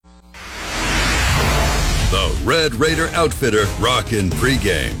The Red Raider Outfitter Rockin'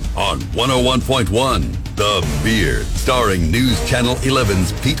 Pregame on 101.1 The Beard, starring News Channel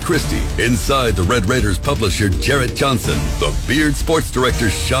 11's Pete Christie, inside the Red Raiders publisher Jarrett Johnson, the Beard sports director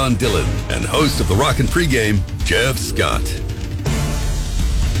Sean Dillon, and host of the Rockin' Pregame, Jeff Scott.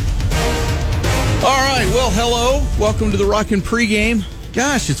 All right, well, hello. Welcome to the Rockin' Pregame.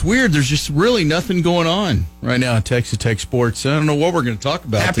 Gosh, it's weird. There's just really nothing going on right now in Texas Tech sports. I don't know what we're going to talk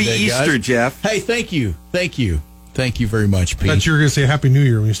about Happy today, Easter, guys. Jeff. Hey, thank you. Thank you. Thank you very much, Pete. I thought you were going to say Happy New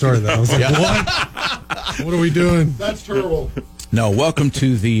Year when you started that. I was like, what? What are we doing? That's terrible. No, welcome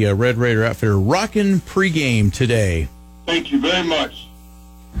to the Red Raider Outfitter Rockin' Pregame today. Thank you very much.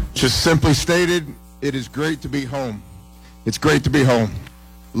 Just simply stated, it is great to be home. It's great to be home.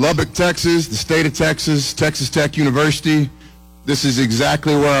 Lubbock, Texas, the state of Texas, Texas Tech University. This is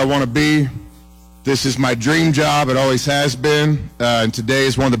exactly where I want to be. This is my dream job. It always has been. And today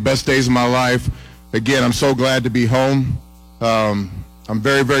is one of the best days of my life. Again, I'm so glad to be home. I'm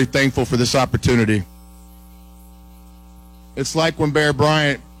very, very thankful for this opportunity. It's like when Bear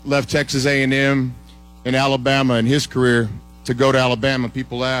Bryant left Texas A&M in Alabama in his career to go to Alabama.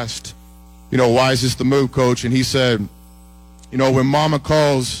 People asked, why is this the move, Coach? And he said, when mama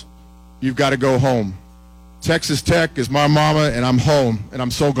calls, you've got to go home. Texas Tech is my mama, and I'm home, and I'm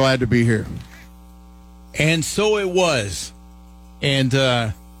so glad to be here. And so it was. And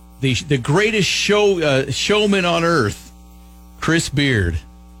the greatest showman on earth, Chris Beard.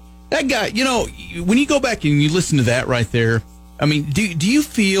 That guy, when you go back and you listen to that right there, I mean, do you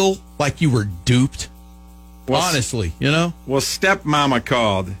feel like you were duped? Well, honestly, Well, stepmama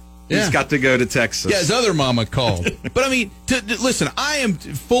called. He's got to go to Texas. Yeah, his other mama called. But, I mean, listen, I am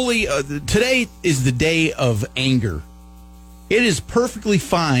fully today is the day of anger. It is perfectly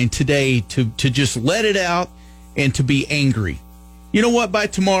fine today to just let it out and to be angry. You know what? By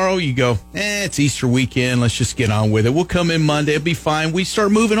tomorrow, you go, it's Easter weekend. Let's just get on with it. We'll come in Monday. It'll be fine. We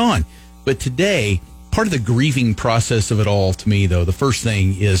start moving on. But today, part of the grieving process of it all to me, though, the first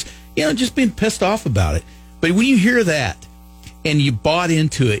thing is, just being pissed off about it. But when you hear that, and you bought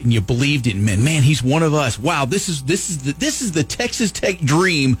into it and you believed it, man, he's one of us. Wow, this is the Texas Tech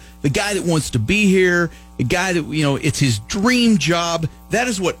dream. The guy that wants to be here, the guy that it's his dream job. That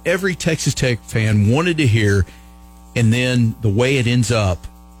is what every Texas Tech fan wanted to hear. And then the way it ends up,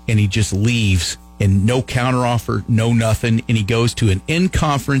 and he just leaves, and no counteroffer, no nothing, and he goes to an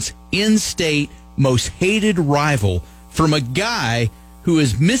in-conference, in-state, most hated rival from a guy who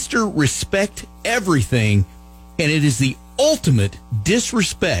is Mr. Respect Everything, and it is the ultimate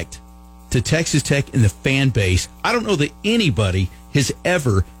disrespect to Texas Tech and the fan base. I don't know that anybody has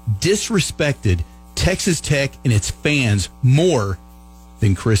ever disrespected Texas Tech and its fans more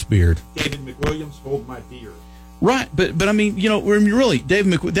than Chris Beard. David McWilliams, hold my beer. Right, but I mean, really,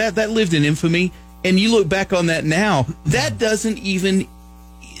 David McWilliams, that lived in infamy, and you look back on that now, that doesn't even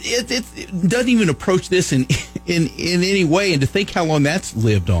it doesn't even approach this in any way, and to think how long that's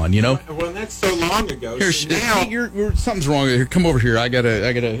lived on, Well, that's so long ago. Here, so now, something's wrong here. Come over here. I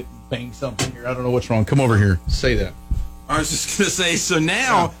gotta bang something here. I don't know what's wrong. Come over here. Say that. I was just going to say, so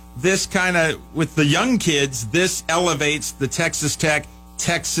now this kind of, with the young kids, this elevates the Texas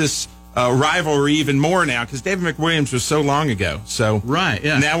Tech-Texas rivalry even more now, because David McWilliams was so long ago. So right,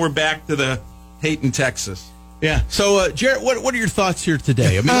 yeah. Now we're back to the hate in Texas. Yeah. So, Jarrett, what are your thoughts here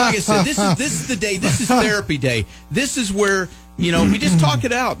today? I mean, like I said, this is the day. This is therapy day. This is where we just talk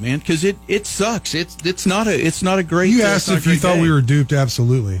it out, man, because it sucks. It's not a great. You asked if you thought we were duped.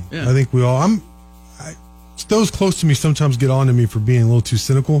 Absolutely. Yeah. I think we all. Those close to me sometimes get on to me for being a little too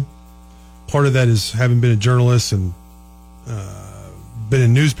cynical. Part of that is having been a journalist and been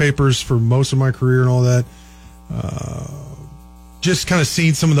in newspapers for most of my career and all that. Just kind of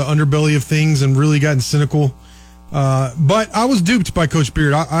seen some of the underbelly of things and really gotten cynical. But I was duped by Coach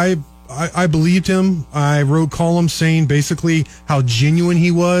Beard. I believed him. I wrote columns saying basically how genuine he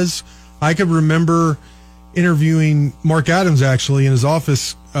was. I could remember interviewing Mark Adams actually in his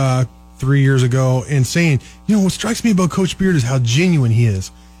office 3 years ago and saying, what strikes me about Coach Beard is how genuine he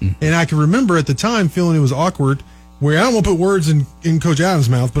is. And I can remember at the time feeling it was awkward, where I don't want to put words in Coach Adams'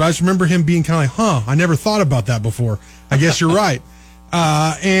 mouth, but I just remember him being kind of like, I never thought about that before. I guess you're right.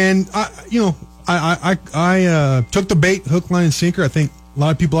 And I took the bait, hook, line, and sinker. I think a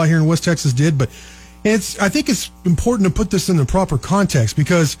lot of people out here in West Texas did, but I think it's important to put this in the proper context,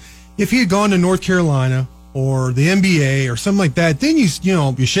 because if he had gone to North Carolina or the NBA or something like that, then you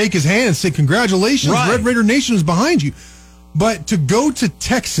shake his hand and say, congratulations, right. Red Raider Nation is behind you. But to go to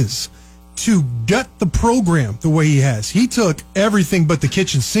Texas to gut the program the way he has, he took everything but the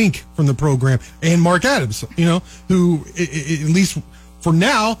kitchen sink from the program. And Mark Adams, who at least for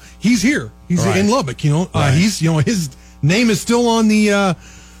now, he's here. He's Right. in Lubbock. Right. He's his name is still on the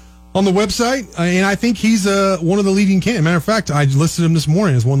website, and I think he's one of the leading candidates. Matter of fact, I listed him this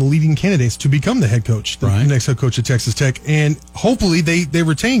morning as one of the leading candidates to become the head coach, the Right. next head coach at Texas Tech, and hopefully they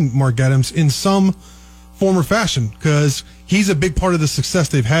retain Mark Adams in some form or fashion because he's a big part of the success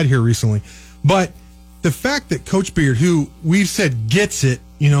they've had here recently. But the fact that Coach Beard, who we've said gets it,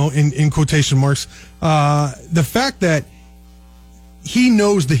 in quotation marks, the fact that he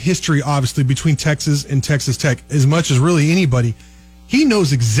knows the history, obviously, between Texas and Texas Tech as much as really anybody. He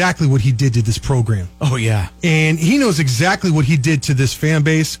knows exactly what he did to this program. Oh, yeah. And he knows exactly what he did to this fan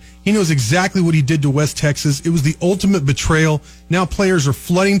base. He knows exactly what he did to West Texas. It was the ultimate betrayal. Now players are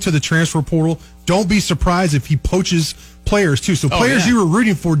flooding to the transfer portal. Don't be surprised if he poaches players, too. So players yeah. you were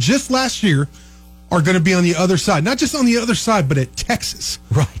rooting for just last year are going to be on the other side. Not just on the other side, but at Texas.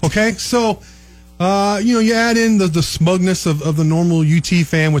 Right. Okay? So, you add in the smugness of the normal UT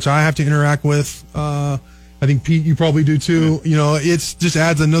fan, which I have to interact with. I think, Pete, you probably do too. It's just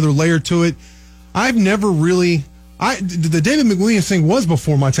adds another layer to it. I've never really... the David McWilliams thing was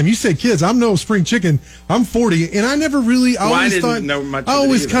before my time. You said kids. I'm no spring chicken. I'm 40, and I never really... I didn't know much of it I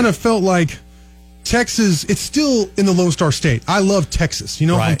always either. kind of felt like Texas, it's still in the Lone Star State. I love Texas. I'm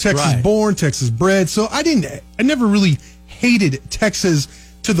Right, Texas right. born, Texas bred. So I never really hated Texas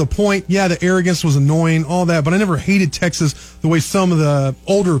to the point, the arrogance was annoying, all that, but I never hated Texas the way some of the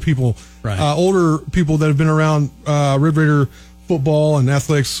older people Right. that have been around Red Raider football and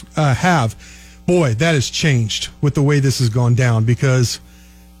athletics have. Boy, that has changed with the way this has gone down because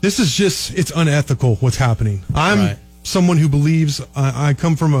this is just, it's unethical what's happening. I'm Right. someone who believes I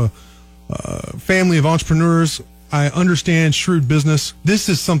come from a family of entrepreneurs. I understand shrewd business. This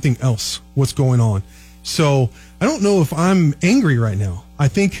is something else, what's going on. So I don't know if I'm angry right now. I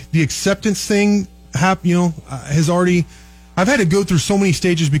think the acceptance thing has already, I've had to go through so many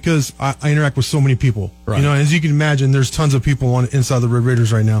stages because I interact with so many people. Right. As you can imagine, there's tons of people on inside the Red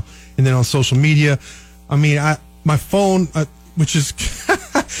Raiders right now. And then on social media, I mean, my phone, which is,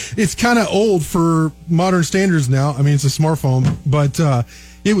 it's kind of old for modern standards now. I mean, it's a smartphone, but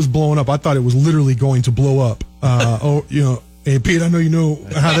it was blowing up. I thought it was literally going to blow up. Hey, Pete, I know you know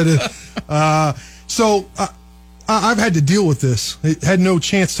how that is. So I've had to deal with this. It had no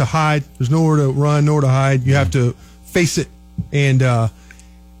chance to hide. There's nowhere to run, nowhere to hide. You have to face it and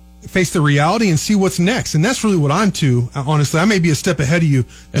face the reality and see what's next. And that's really what I'm to. Honestly, I may be a step ahead of you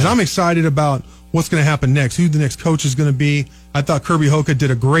because I'm excited about what's going to happen next, who the next coach is going to be. I thought Kirby Hoka did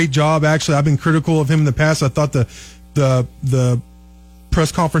a great job. Actually, I've been critical of him in the past. I thought the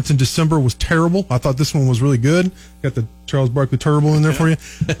press conference in December was terrible. I thought this one was really good. Got the Charles Barkley Turbo in there for you.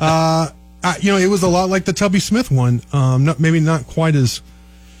 It was a lot like the Tubby Smith one. Maybe not quite as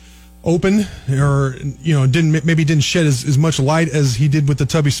open, or didn't shed as much light as he did with the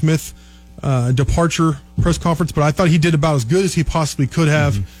Tubby Smith departure press conference. But I thought he did about as good as he possibly could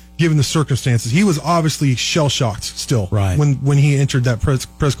have, given the circumstances. He was obviously shell shocked still, Right. when he entered that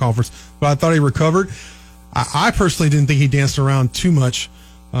press conference. But I thought he recovered. I personally didn't think he danced around too much.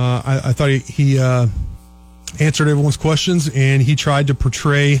 I thought he answered everyone's questions, and he tried to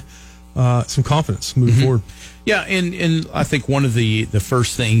portray some confidence moving forward. Yeah, and I think one of the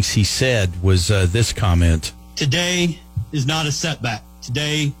first things he said was this comment. Today is not a setback.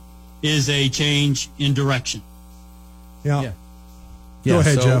 Today is a change in direction. Yeah. Yeah, Go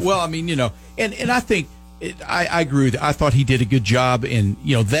ahead, Jeff. Well, I mean, and I think I agree with it. I thought he did a good job, and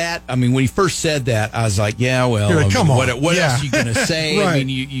that. I mean, when he first said that, I was like, yeah, well, You're like, I mean, come on. what Yeah. else are you going to say? I Right.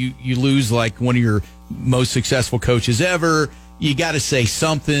 mean, you lose like one of your most successful coaches ever. You got to say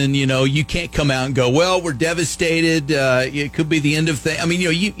something. You can't come out and go, well, we're devastated. It could be the end of things. I mean,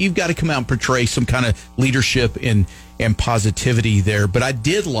 you've got to come out and portray some kind of leadership and positivity there. But I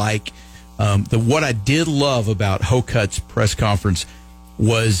did like what I did love about Hokut's press conference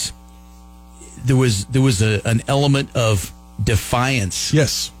was there was an element of defiance.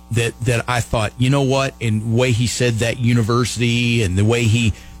 Yes. That I thought, you know what, and the way he said that university and the way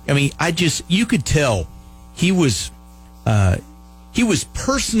you could tell he was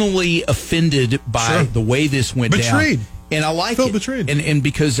personally offended by Sure. the way this went Betrayed. down. And I like Felt it. betrayed. And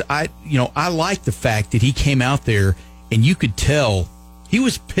because I like the fact that he came out there and you could tell he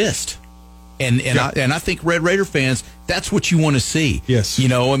was pissed. And I think Red Raider fans, that's what you want to see. Yes.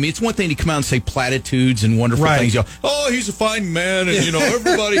 It's one thing to come out and say platitudes and wonderful Right. things. Oh, he's a fine man, and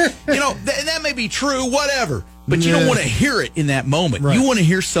everybody. That may be true, whatever. But you don't Yeah. want to hear it in that moment. Right. You want to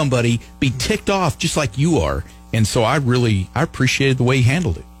hear somebody be ticked off just like you are. And so I appreciated the way he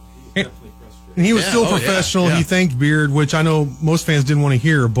handled it. And he was Yeah, still oh, yeah, professional. yeah. He thanked Beard, which I know most fans didn't want to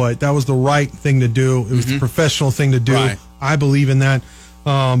hear, but that was the right thing to do. It was the professional thing to do. Right. I believe in that.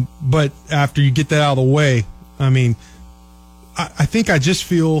 But after you get that out of the way, I mean, I think I just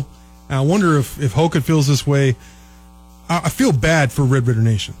feel, and I wonder if Hoka feels this way. I feel bad for Red Raider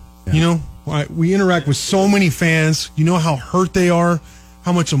Nation. Yeah. You know, we interact with so many fans. You know how hurt they are,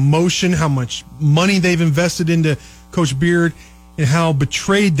 how much emotion, how much money they've invested into Coach Beard, and how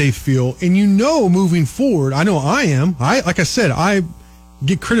betrayed they feel. And you know, moving forward, I know I am. Like I said, I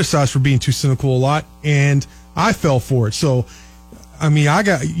get criticized for being too cynical a lot, and I fell for it. So, I mean, I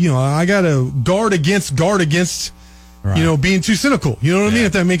got to guard against, right. You know, being too cynical. You know what I mean?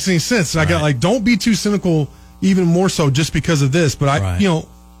 If that makes any sense. I got don't be too cynical, even more so just because of this. But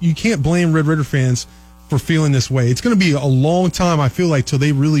you can't blame Red Raider fans for feeling this way. It's going to be a long time, I feel like, till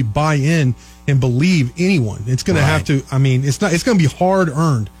they really buy in and believe anyone. It's going to have to. I mean, it's going to be hard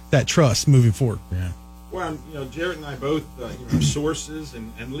earned, that trust moving forward. Yeah. Well, you know, Jarrett and I both, sources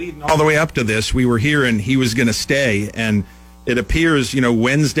and leading all the way up to this, we were hearing he was going to stay, and it appears, you know,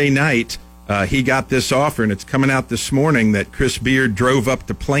 Wednesday night he got this offer, and it's coming out this morning that Chris Beard drove up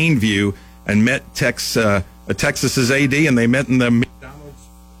to Plainview and met Texas's AD, and they met in the McDonald's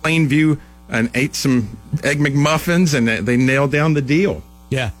Plainview and ate some Egg McMuffins, and they nailed down the deal.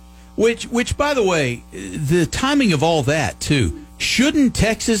 Yeah, which by the way, the timing of all that too. Shouldn't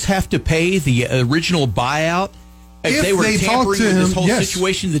Texas have to pay the original buyout if they were tampering with this whole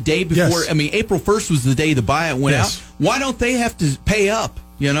situation the day before? Yes. I mean, April 1st was the day the buyout went out. Why don't they have to pay up,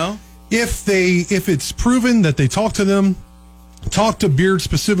 you know? If it's proven that they talked to Beard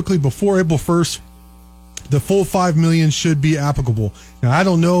specifically before April 1st, the full $5 million should be applicable. Now, I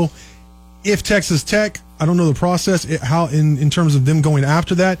don't know if Texas Tech, I don't know the process, how in terms of them going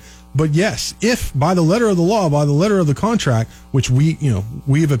after that. But yes, if by the letter of the law, by the letter of the contract, which we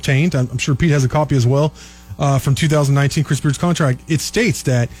have obtained, I'm sure Pete has a copy as well, from 2019, Chris Beard's contract, it states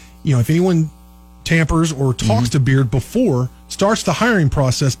that, you know, if anyone tampers or talks to Beard before, starts the hiring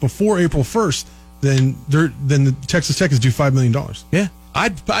process before April 1st, then the Texas Tech is due $5 million. Yeah.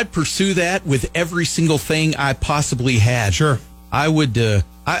 I'd pursue that with every single thing I possibly had. Sure. I would go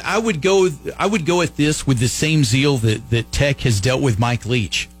at this with the same zeal that Tech has dealt with Mike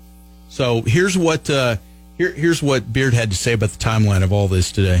Leach. So here's what Beard had to say about the timeline of all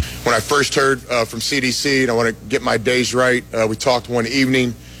this today. When I first heard from CDC, and I want to get my days right, we talked one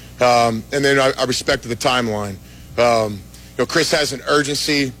evening, and then I respected the timeline. You know, Chris has an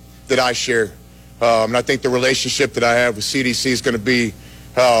urgency that I share, and I think the relationship that I have with CDC is going to be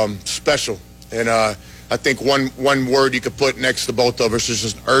special. And I think one word you could put next to both of us is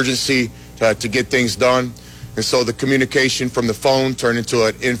just urgency to get things done. And so the communication from the phone turned into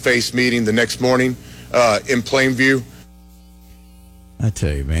an in-face meeting the next morning in Plainview. I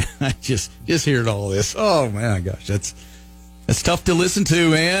tell you, man, I just hearing all this. Oh, my gosh, that's tough to listen to,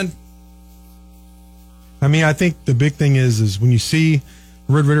 man. I mean, I think the big thing is when you see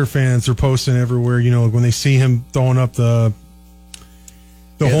Red Raider fans are posting everywhere, you know, when they see him throwing up the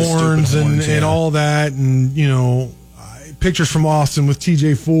horns and all that, and, you know, pictures from Austin with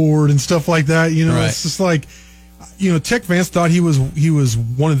TJ Ford and stuff like that, you know, It's just like, you know, Tech fans thought he was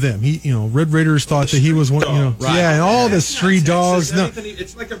one of them. Red Raiders thought that he was one, you know, and all the street dogs. No,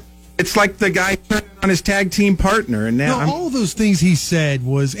 it's like the guy turned on his tag team partner, and now all those things he said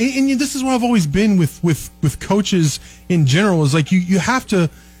was, and this is what I've always been with coaches in general, is like you have to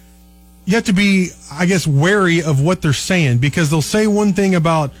be, I guess, wary of what they're saying, because they'll say one thing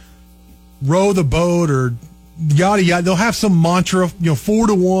about row the boat or yada yada. They'll have some mantra,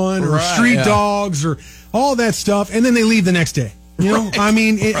 4-1 or street dogs or all that stuff, and then they leave the next day. You know, I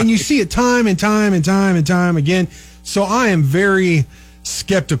mean, and you see it time and time again. So I am very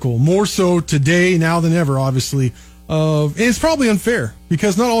skeptical, more so today now than ever, obviously. And it's probably unfair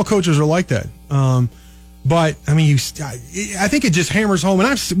because not all coaches are like that. But I mean, I think it just hammers home, and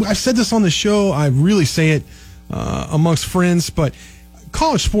I've said this on the show. I really say it amongst friends, but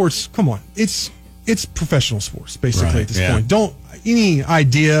college sports, come on, it's professional sports basically at this point. Don't any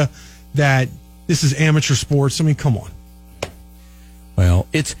idea that this is amateur sports. I mean, come on. Well,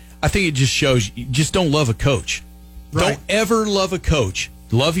 I think it just shows you just don't love a coach. Right. Don't ever love a coach.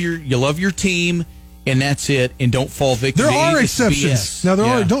 You love your team, and that's it. And don't fall victim. There are exceptions. Now there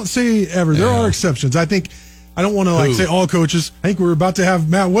are. Don't say ever. There are exceptions. I think I don't want to say all coaches. I think we're about to have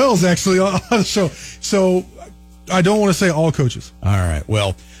Matt Wells actually on the show. So I don't want to say all coaches. All right.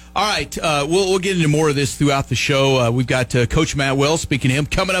 Well. All right, we'll get into more of this throughout the show. We've got Coach Matt Wells, speaking to him,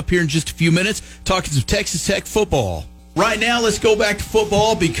 coming up here in just a few minutes, talking some Texas Tech football. Right now, let's go back to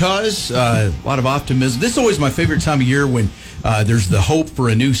football because a lot of optimism. This is always my favorite time of year when there's the hope for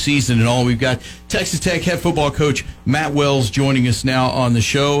a new season and all. We've got Texas Tech head football coach Matt Wells joining us now on the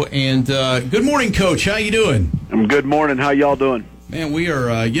show. And good morning, Coach. How you doing? Good morning. How y'all doing? Man, we are,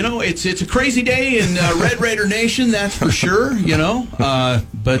 it's a crazy day in Red Raider Nation, that's for sure,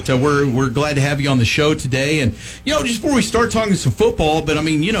 but we're glad to have you on the show today. And, just before we start talking some football, but,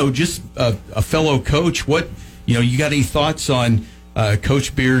 just a fellow coach, you got any thoughts on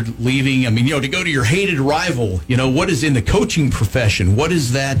Coach Beard leaving? To go to your hated rival, what is in the coaching profession? What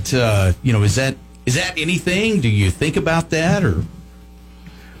is that, is that anything? Do you think about that? Or?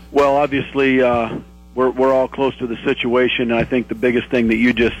 Well, obviously, we're all close to the situation. And I think the biggest thing that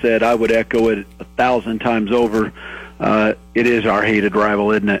you just said, I would echo it 1,000 times over. It is our hated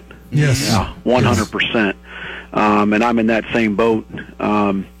rival, isn't it? Yes. Yeah, 100%. And I'm in that same boat.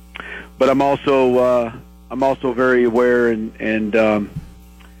 But I'm also very aware and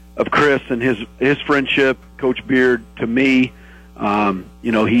of Chris and his friendship. Coach Beard, to me,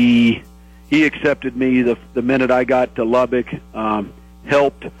 he accepted me the minute I got to Lubbock.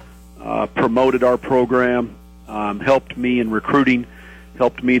 Helped. Promoted our program, helped me in recruiting,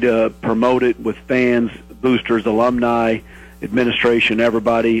 helped me to promote it with fans, boosters, alumni, administration,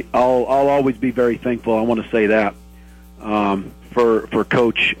 everybody. I'll always be very thankful. I want to say that for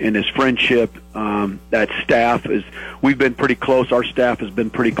Coach and his friendship. That staff we've been pretty close. Our staff has been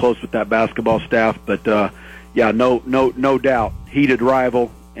pretty close with that basketball staff. But no doubt, heated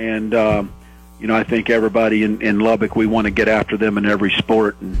rival and. I think everybody in Lubbock, we want to get after them in every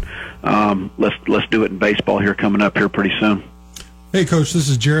sport, and let's do it in baseball here coming up here pretty soon. Hey, Coach, this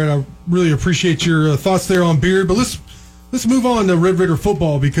is Jared. I really appreciate your thoughts there on Beard, but let's move on to Red Raider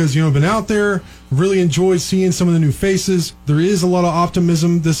football because I've been out there, really enjoyed seeing some of the new faces. There is a lot of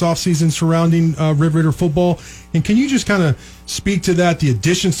optimism this offseason surrounding Red Raider football, and can you just kind of speak to that? The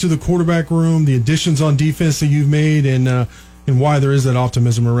additions to the quarterback room, the additions on defense that you've made, and why there is that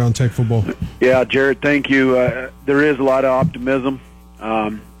optimism around Tech football. Yeah, Jared, thank you. There is a lot of optimism.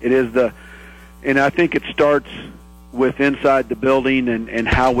 It is and I think it starts with inside the building and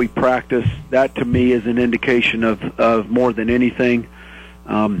how we practice. That to me is an indication of more than anything.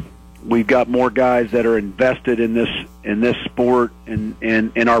 We've got more guys that are invested in this sport and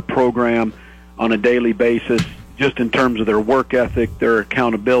in our program on a daily basis, just in terms of their work ethic, their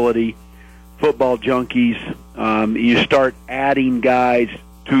accountability. Football junkies. You start adding guys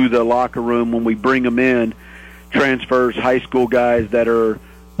to the locker room when we bring them in, transfers, high school guys that are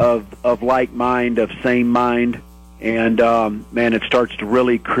of like mind, of same mind, and it starts to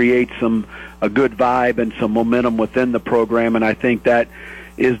really create a good vibe and some momentum within the program, and I think that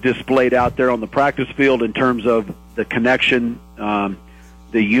is displayed out there on the practice field in terms of the connection, the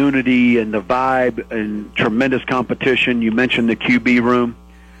unity and the vibe and tremendous competition. You mentioned the QB room.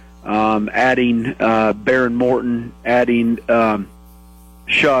 Adding Baron Morton, adding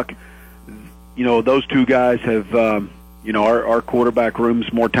Shuck, those two guys have, our quarterback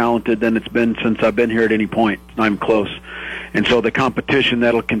room's more talented than it's been since I've been here at any point. It's not even close. And so the competition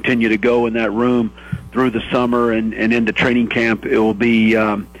that'll continue to go in that room through the summer and into training camp, it will be,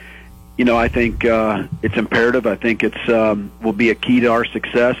 I think it's imperative. I think will be a key to our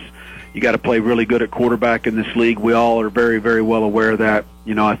success. You got to play really good at quarterback in this league. We all are very, very well aware of that.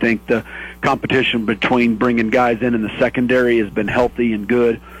 I think the competition between bringing guys in the secondary has been healthy and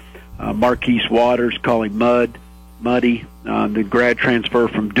good. Marquise Waters, calling Muddy, the grad transfer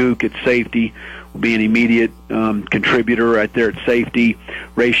from Duke at safety, will be an immediate contributor right there at safety.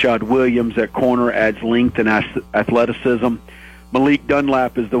 Rashad Williams at corner adds length and athleticism. Malik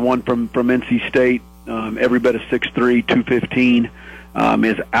Dunlap is the one from NC State, every bit of 6'3", 215.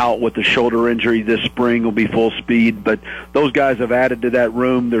 Is out with a shoulder injury this spring, will be full speed. But those guys have added to that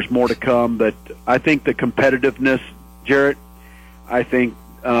room. There's more to come. But I think the competitiveness, Jarrett, I think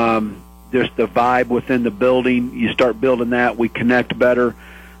just the vibe within the building, you start building that, we connect better.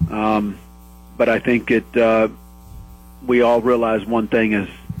 But I think we all realize one thing is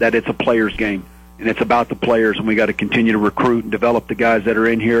that it's a player's game. And it's about the players, and we got to continue to recruit and develop the guys that are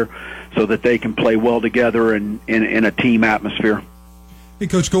in here so that they can play well together in a team atmosphere. Hey,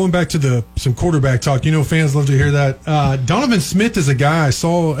 Coach, going back to some quarterback talk, fans love to hear that. Donovan Smith is a guy I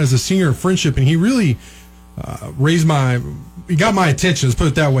saw as a senior in Friendship, and he really he got my attention, let's put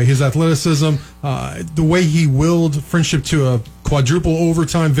it that way. His athleticism, the way he willed Friendship to a quadruple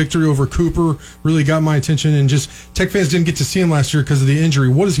overtime victory over Cooper really got my attention, and just Tech fans didn't get to see him last year because of the injury.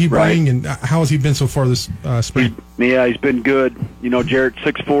 What is he bringing, and how has he been so far this spring? He's been good. Jarrett,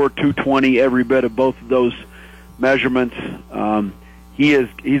 6'4", 220, every bit of both of those measurements.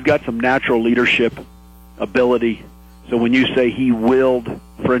 He's got some natural leadership ability So when you say he willed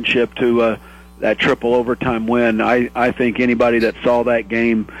Friendship to that triple overtime win, I think anybody that saw that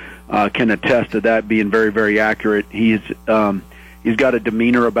game can attest to that being very, very accurate. He's got a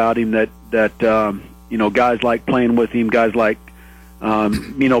demeanor about him that guys like playing with him, guys like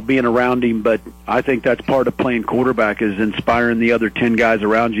being around him. But I think that's part of playing quarterback, is inspiring the other 10 guys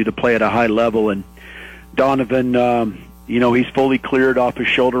around you to play at a high level. And Donovan, he's fully cleared off his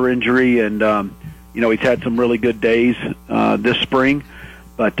shoulder injury, and he's had some really good days this spring.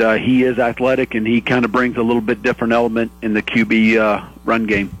 But he is athletic, and he kind of brings a little bit different element in the QB run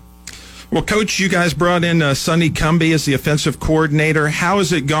game. Well, Coach, you guys brought in Sonny Cumbie as the offensive coordinator. How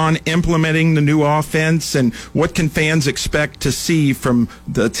has it gone implementing the new offense, and what can fans expect to see from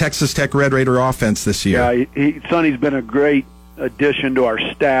the Texas Tech Red Raider offense this year? Yeah, Sonny's been a great addition to our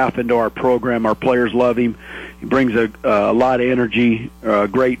staff and to our program. Our players love him. He brings a lot of energy, a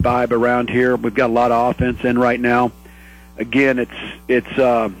great vibe around here. We've got a lot of offense in right now. Again,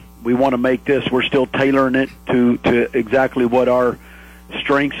 it's we want to make this. We're still tailoring it to exactly what our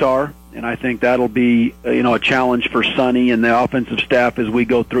strengths are, and I think that'll be a challenge for Sonny and the offensive staff as we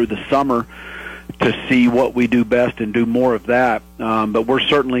go through the summer to see what we do best and do more of that. But we're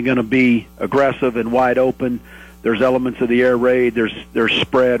certainly going to be aggressive and wide open. There's elements of the air raid. There's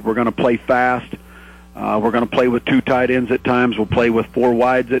spread. We're going to play fast. We're going to play with 2 tight ends at times. We'll play with 4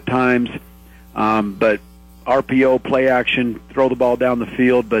 wides at times. But RPO, play action, throw the ball down the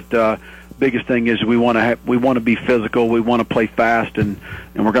field. But biggest thing is we want to be physical. We want to play fast, and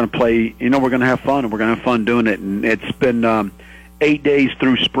we're going to play. We're going to have fun, and we're going to have fun doing it. And it's been 8 days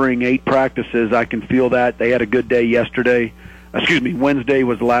through spring, 8 practices. I can feel that. They had a good day yesterday. Wednesday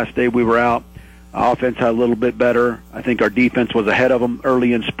was the last day we were out. Offense had a little bit better. I think our defense was ahead of them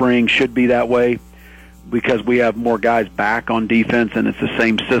early in spring. Should be that way because we have more guys back on defense, and it's the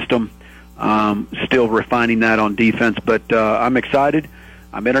same system. Still refining that on defense, but I'm excited.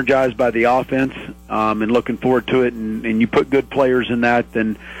 I'm energized by the offense and looking forward to it. And you put good players in that,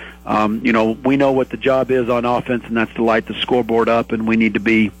 then we know what the job is on offense, and that's to light the scoreboard up. And we need to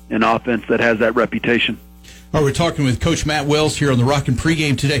be an offense that has that reputation. All right, we're talking with Coach Matt Wells here on the Rockin'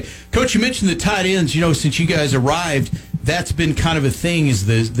 Pregame today. Coach, you mentioned the tight ends. Since you guys arrived, that's been kind of a thing, is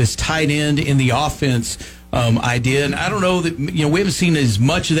this tight end in the offense idea. And I don't know that, we haven't seen as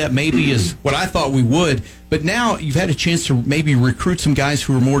much of that maybe as what I thought we would. But now you've had a chance to maybe recruit some guys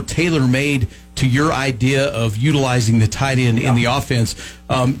who are more tailor-made to your idea of utilizing the tight end in the offense.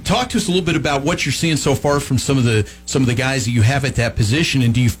 Talk to us a little bit about what you're seeing so far from some of the guys that you have at that position,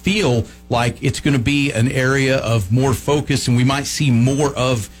 and do you feel like it's going to be an area of more focus and we might see more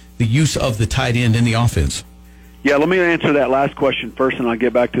of the use of the tight end in the offense? Yeah, let me answer that last question first, and I'll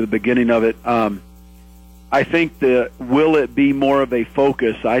get back to the beginning of it. I think will it be more of a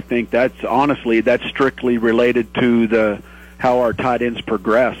focus? I think that's strictly related to how our tight ends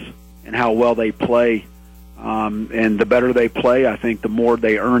progress and how well they play. And the better they play, I think the more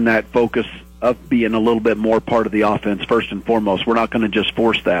they earn that focus of being a little bit more part of the offense, first and foremost. We're not going to just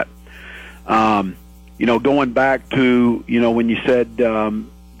force that. Going back to, when you said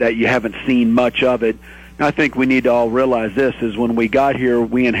that you haven't seen much of it, I think we need to all realize this, is when we got here,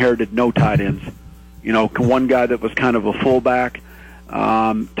 we inherited no tight ends. One guy that was kind of a fullback,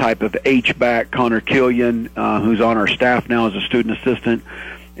 type of H-back, Connor Killian, who's on our staff now as a student assistant.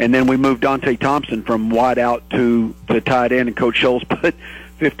 And then we moved Dante Thompson from wide out to tight end, and Coach Scholes put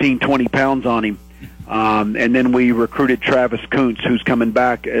 15, 20 pounds on him. And then we recruited Travis Kuntz, who's coming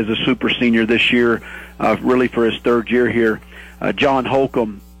back as a super senior this year, really for his 3rd year here. John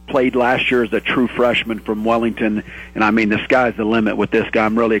Holcomb played last year as a true freshman from Wellington, and the sky's the limit with this guy.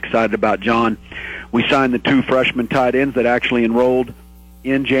 I'm really excited about John. We signed the 2 freshman tight ends that actually enrolled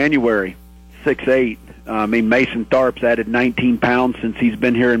in January, 6'8". Mason Tharp's added 19 pounds since he's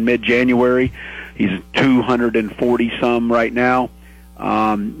been here in mid-January. He's 240-some right now.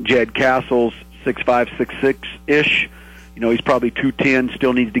 Jed Castle's 6'5", 6'6"-ish. He's probably 210,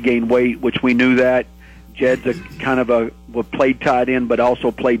 still needs to gain weight, which we knew that. Jed's a kind of played tight end, but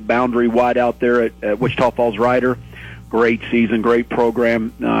also played boundary wide out there at Wichita Falls Rider. Great season, great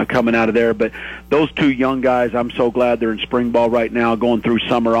program coming out of there. But those 2 young guys, I'm so glad they're in spring ball right now, going through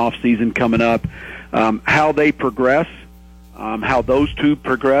summer off season coming up. How they progress, how those 2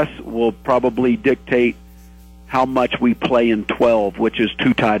 progress will probably dictate how much we play in 12, which is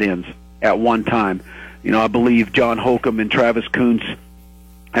 2 tight ends at one time. I believe John Holcomb and Travis Kuntz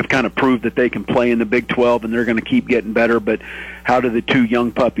have kind of proved that they can play in the Big 12, and they're going to keep getting better. But how do the 2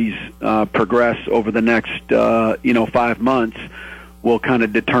 young puppies progress over the next 5 months will kind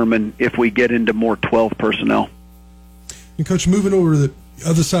of determine if we get into more 12 personnel. And Coach, moving over to the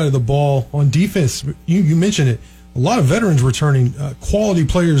other side of the ball on defense, you mentioned it. a lot of veterans returning, quality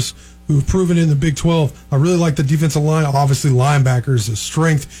players who've proven in the Big 12. I really like the defensive line, obviously linebackers, the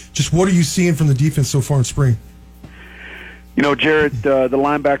strength. Just what are you seeing from the defense so far in spring? You know, Jarrett, the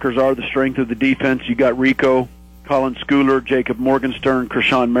linebackers are the strength of the defense. You got Rico, Colin Schooler, Jacob Morgenstern,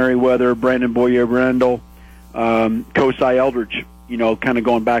 Krishan Merriweather, Brandon Boyer-Randall, Kosai Eldridge, you know, kind of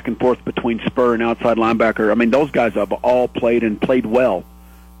going back and forth between spur and outside linebacker. I mean, those guys have all played and played well.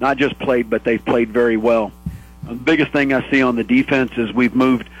 Not just played, but they've played very well. The biggest thing I see on the defense is we've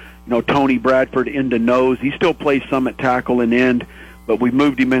moved, you know, Tony Bradford into nose. He still plays some at tackle and end, but we've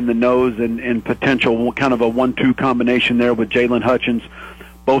moved him in the nose and potential kind of a 1-2 combination there with Jalen Hutchins.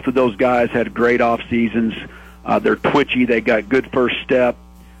 Both of those guys had great off seasons. They're twitchy. They got good first step.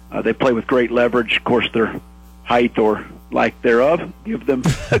 They play with great leverage. Of course, their height or lack thereof give them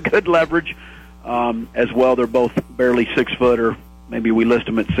a good leverage as well. They're both barely 6 foot, or maybe we list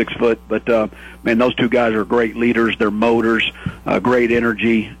them at 6 foot. But man, those two guys are great leaders. They're motors, great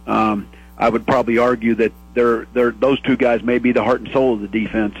energy. I would probably argue that those two guys may be the heart and soul of the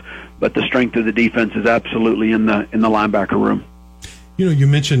defense, but the strength of the defense is absolutely in the linebacker room. You know, you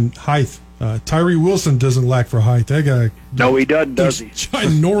mentioned height. Tyree Wilson doesn't lack for height. That guy. No, he doesn't, does he?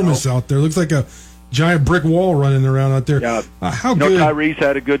 Ginormous out there. Looks like a giant brick wall running around out there. Yeah. How good? Tyree's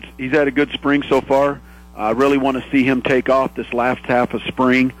he's had a good spring so far. I really want to see him take off this last half of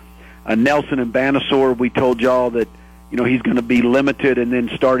spring. Nelson and Banasaur, we told y'all that, you know, he's going to be limited and then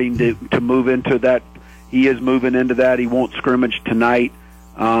starting to move into that. He is moving into that. He won't scrimmage tonight,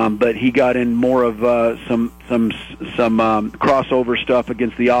 but he got in more of some crossover stuff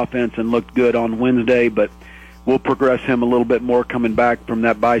against the offense and looked good on Wednesday. But we'll progress him a little bit more coming back from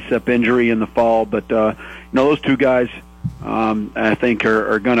that bicep injury in the fall. But you know, those two guys, I think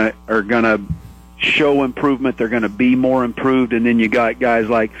are gonna show improvement. They're going to be more improved. And then you got guys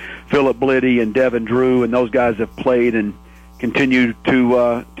like Philip Bliddy and Devin Drew, and those guys have played and continue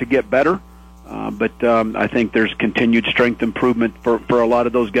to get better. But I think there's continued strength improvement for a lot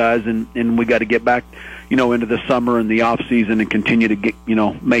of those guys, and we got to get back, you know, into the summer and the off season and continue to get, you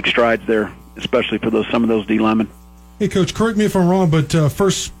know, make strides there, especially for some of those D linemen. Hey, Coach, correct me if I'm wrong, but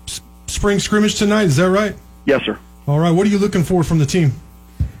first spring scrimmage tonight, is that right? Yes, sir. All right. What are you looking for from the team?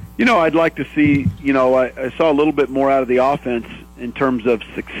 You know, I'd like to see, you know, I saw a little bit more out of the offense in terms of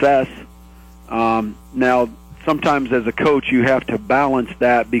success. Now, sometimes as a coach, you have to balance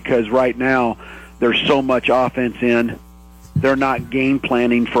that because right now there's so much offense in. They're not game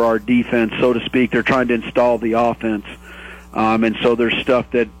planning for our defense, so to speak. They're trying to install the offense. And so there's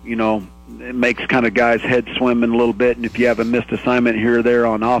stuff that, you know, it makes kind of guys' heads swimming a little bit. And if you have a missed assignment here or there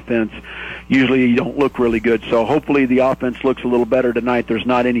on offense, usually you don't look really good. So hopefully the offense looks a little better tonight. There's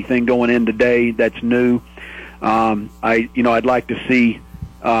not anything going in today that's new. I'd like to see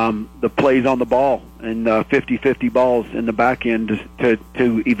the plays on the ball and 50-50 balls in the back end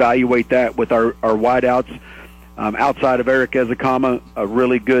to evaluate that with our wideouts. Outside of Eric Ezekama, a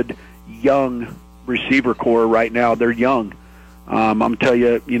really good young receiver core right now. They're young. I'm telling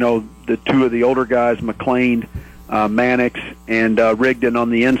you, you know, the two of the older guys, McLean, Mannix, and Rigdon on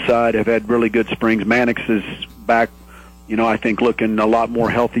the inside have had really good springs. Mannix is back, you know, I think looking a lot more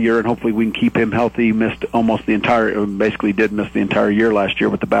healthier, and hopefully we can keep him healthy. He missed almost basically did miss the entire year last year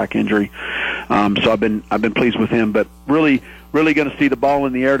with the back injury. So I've been pleased with him, but really going to see the ball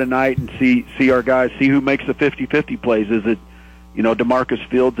in the air tonight and see our guys, see who makes the 50-50 plays. Is it, you know, DeMarcus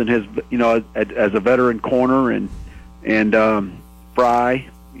Fields and his, you know, as a veteran corner and Fry,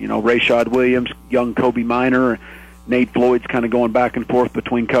 you know, Rashad Williams, young Kobe Minor, Nate Floyd's kind of going back and forth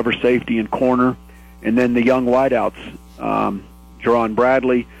between cover safety and corner, and then the young wideouts, Jerron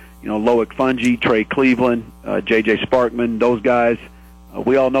Bradley, you know, Loic Fungi, Trey Cleveland, J.J. Sparkman, those guys.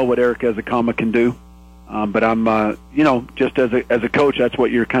 We all know what Eric Ezekama can do, but I'm, you know, just as a coach, that's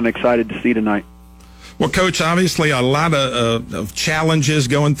what you're kind of excited to see tonight. Well, Coach, obviously a lot of challenges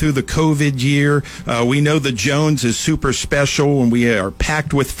going through the COVID year. We know the Jones is super special, and we are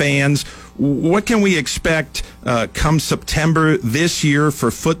packed with fans. What can we expect come September this year for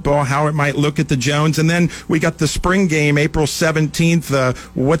football, how it might look at the Jones? And then we got the spring game, April 17th.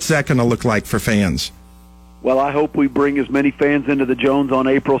 What's that going to look like for fans? Well, I hope we bring as many fans into the Jones on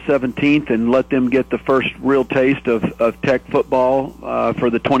April 17th and let them get the first real taste of Tech football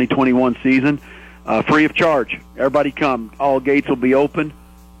for the 2021 season. Free of charge. Everybody come. All gates will be open.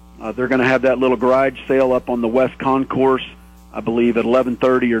 They're going to have that little garage sale up on the West Concourse, I believe, at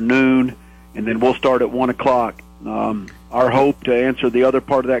 11:30 or noon, and then we'll start at 1 o'clock. Our hope, to answer the other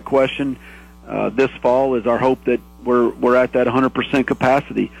part of that question, this fall is our hope that we're at that 100%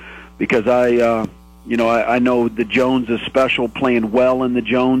 capacity, because I know the Jones is special, playing well in the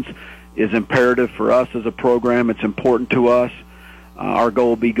Jones, is imperative for us as a program. It's important to us. Our goal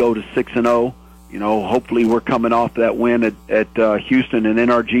will be go to 6-0. You know, hopefully we're coming off that win at Houston and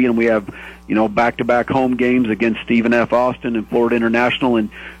NRG, and we have, you know, back-to-back home games against Stephen F. Austin and Florida International, and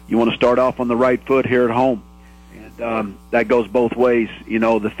you want to start off on the right foot here at home. And that goes both ways. You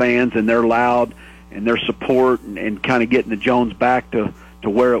know, the fans and their loud and their support and kind of getting the Jones back to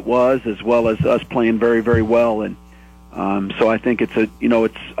where it was, as well as us playing very, very well. And so I think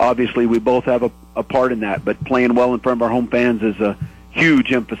it's obviously we both have a part in that, but playing well in front of our home fans is a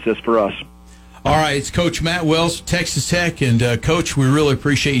huge emphasis for us. All right, it's Coach Matt Wells, Texas Tech, and Coach, we really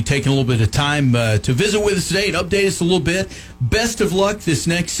appreciate you taking a little bit of time to visit with us today and update us a little bit. Best of luck this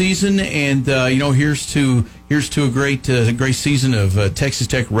next season, and here's to a great season of Texas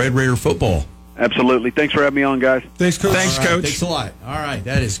Tech Red Raider football. Absolutely. Thanks for having me on, guys. Thanks, Coach. Thanks, All right, Coach. Thanks a lot. All right,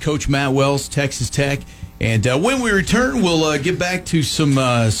 that is Coach Matt Wells, Texas Tech. And when we return, we'll get back to some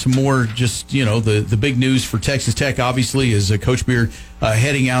more, just, the big news for Texas Tech, obviously, is Coach Beard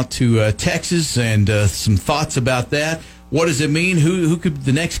heading out to Texas, and some thoughts about that. What does it mean? Who could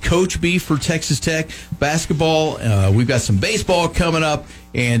the next coach be for Texas Tech basketball? We've got some baseball coming up,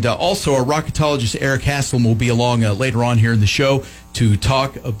 and also our rocketologist Eric Haslam will be along later on here in the show to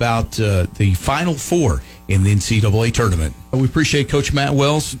talk about the Final Four in the NCAA tournament. We appreciate Coach Matt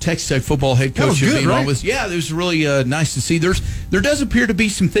Wells, Texas Tech football head coach, being on with us. Yeah, it was really nice to see. There does appear to be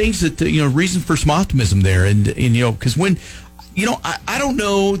some things that reason for some optimism there, and because when I don't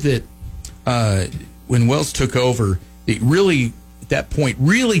know that when Wells took over, it really at that point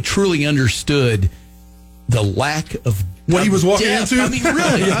really truly understood the lack of what he was walking depth. into. I mean,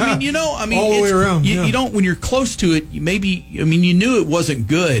 really. All the way around. You don't, when you're close to it. You knew it wasn't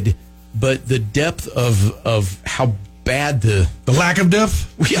good, but the depth of how bad the lack of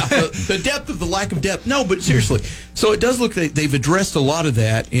depth. Yeah, the depth of the lack of depth. No, but seriously. So it does look like they've addressed a lot of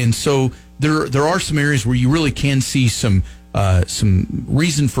that, and so there are some areas where you really can see some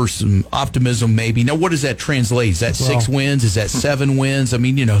reason for some optimism, maybe. Now, what does that translate? Is that 6 wins? Is that 7 wins? I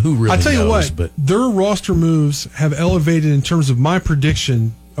mean, who really knows? I tell you what, but their roster moves have elevated, in terms of my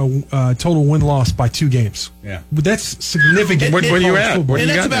prediction, total win-loss by 2 games. Yeah. But that's significant. What are you at? What do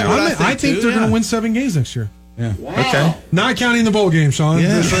you got about now? what I think they're going to win 7 games next year. Yeah. Okay. Not counting the bowl game, Sean.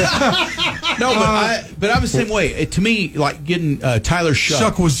 Yeah. No, but I was the same way. To me, like getting Tyler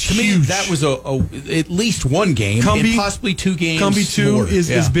Shuck was to huge. me, that was at least 1 game and possibly 2 games. Cumbie 2 more.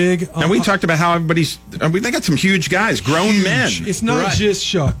 is big. And we talked about how everybody's. They got some huge guys, grown men. It's not just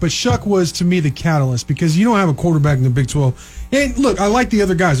Shuck, but Shuck was, to me, the catalyst, because you don't have a quarterback in the Big 12. And look, I like the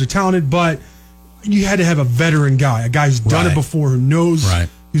other guys; they're talented, but you had to have a veteran guy, a guy who's done it before, who knows. Right.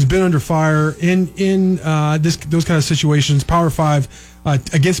 Who's been under fire in those kind of situations, Power 5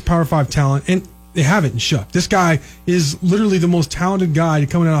 against Power 5 talent, and they have it in Shuck. This guy is literally the most talented guy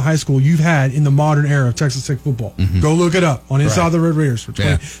coming out of high school you've had in the modern era of Texas Tech football. Mm-hmm. Go look it up on Inside the Red Raiders for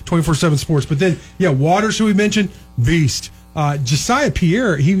 24/7 Sports. But then, Waters, who we mentioned, beast. Josiah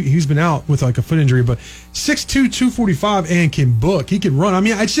Pierre, he's been out with like a foot injury, but 6'2", 245, and can book. He can run. I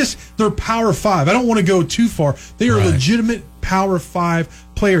mean, it's just they're Power 5. I don't want to go too far. They are legitimate Power 5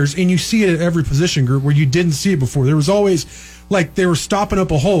 players, and you see it at every position group where you didn't see it before. There was always like they were stopping up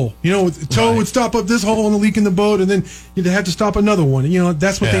a hole. Toe would stop up this hole in the leak in the boat, and then you'd have to stop another one.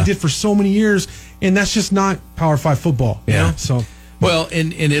 That's what they did for so many years, and that's just not Power 5 football. So. Well,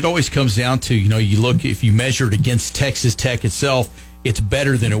 and it always comes down to, you look, if you measure it against Texas Tech itself, it's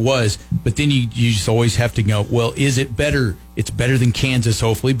better than it was. But then you just always have to go, well, is it better? It's better than Kansas,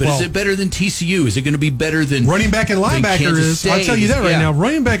 hopefully. But is it better than TCU? Is it going to be better than running back and linebacker is? I'll tell you that right now.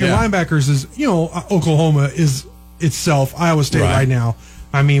 Running back and linebackers is, Oklahoma is itself, Iowa State right now.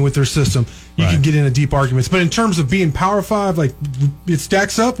 I mean, with their system, you can get into deep arguments. But in terms of being Power 5, like it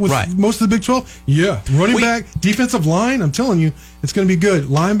stacks up with most of the Big 12. Yeah, running back, defensive line. I'm telling you, it's going to be good.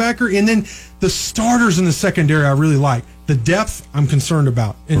 Linebacker, and then the starters in the secondary, I really like. The depth, I'm concerned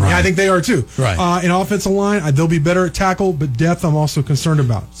about, and I think they are too. Right. In offensive line, they'll be better at tackle, but depth, I'm also concerned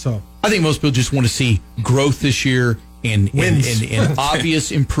about. So I think most people just want to see growth this year. And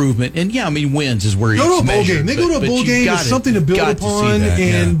obvious improvement. And, wins is where go it's to a bowl measured. game. They go to a bowl game. It's something to build upon.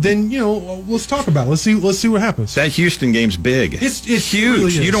 And then, let's talk about it. Let's see what happens. That Houston game's big. It's huge. It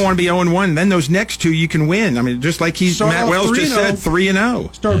really you don't want to be 0-1. Then those next 2 you can win. I mean, just like Matt Wells just said,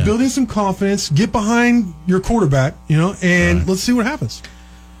 3-0. Start building some confidence. Get behind your quarterback, and let's see what happens.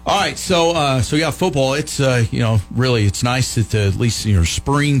 All right, so football. It's really it's nice that at least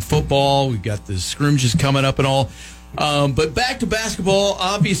spring football. We've got the scrimmages coming up and all. But back to basketball,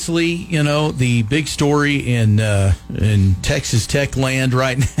 obviously, the big story in Texas Tech land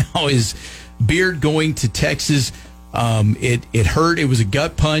right now is Beard going to Texas. It hurt. It was a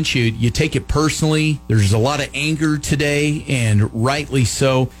gut punch. You take it personally. There's a lot of anger today, and rightly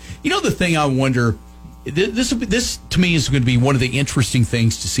so. You know, the thing I wonder, this to me is going to be one of the interesting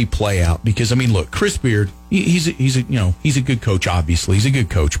things to see play out, because I mean, look, Chris Beard, he's a good coach. Obviously, he's a good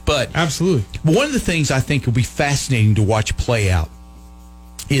coach, but absolutely, one of the things I think will be fascinating to watch play out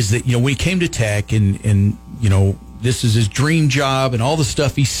is that, you know, when he came to Tech and you know, this is his dream job and all the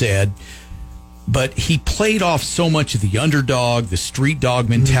stuff he said, but he played off so much of the underdog, the street dog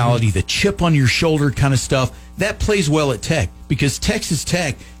mentality, the chip on your shoulder kind of stuff. That plays well at Tech, because Texas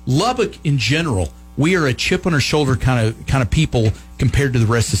Tech, Lubbock in general, we are a chip on our shoulder kind of people compared to the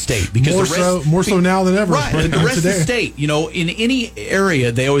rest of the state. Because more so now than ever. Right. The rest of the state, you know, in any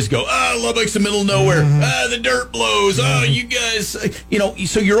area, they always go, Lubbock's the middle of nowhere. The dirt blows. You guys, you know,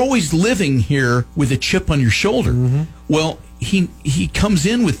 so you're always living here with a chip on your shoulder. Well, he comes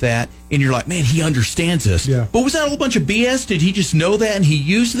in with that, and you're like, man, he understands us. Yeah. But was that a whole bunch of BS? Did he just know that and he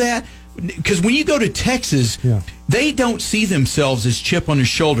used that? Because when you go to Texas, they don't see themselves as chip on his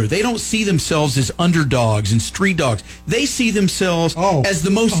shoulder. They don't see themselves as underdogs and street dogs. They see themselves as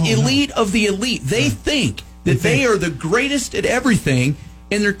the most elite of the elite. They think that they are the greatest at everything,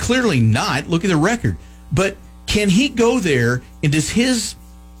 and they're clearly not. Look at the record. But can he go there, and does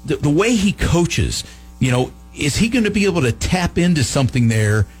the way he coaches, you know, is he going to be able to tap into something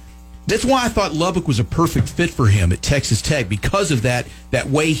there? That's why I thought Lubbock was a perfect fit for him at Texas Tech, because of that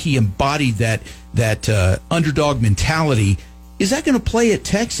way he embodied that underdog mentality. Is that going to play at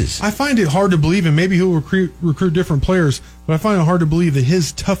Texas? I find it hard to believe, and maybe he'll recruit different players, but I find it hard to believe that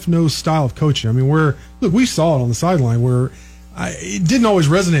his tough-nosed style of coaching, I mean, we saw it on the sideline where it didn't always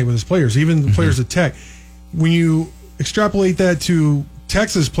resonate with his players, even the players at Tech. When you extrapolate that to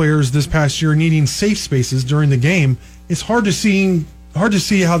Texas players this past year needing safe spaces during the game, it's hard to see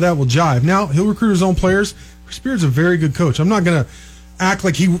how that will jive. Now, he'll recruit his own players. Chris Beard's a very good coach. I'm not going to act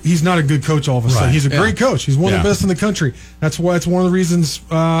like he's not a good coach all of a sudden. He's a great coach. He's one of the best in the country. That's why it's one of the reasons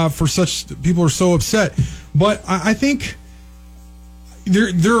for such people are so upset. But I think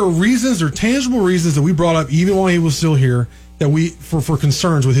there are reasons, there are tangible reasons that we brought up even while he was still here, that for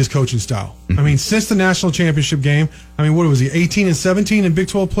concerns with his coaching style. I mean, since the national championship game, I mean, what was he, 18-17 in Big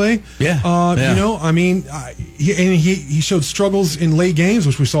 12 play? Yeah. You know, I mean, he showed struggles in late games,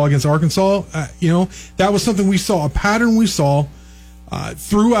 which we saw against Arkansas. You know, that was something we saw, a pattern we saw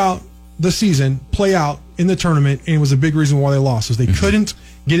throughout the season play out in the tournament, and it was a big reason why they lost, was they couldn't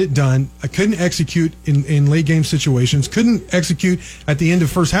get it done, couldn't execute in late game situations, couldn't execute at the end of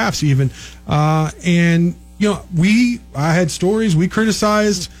first halves even, and you know, I had stories. We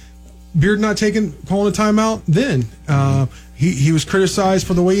criticized Beard not calling a timeout then. He was criticized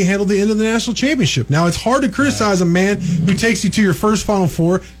for the way he handled the end of the national championship. Now, it's hard to criticize a man who takes you to your first Final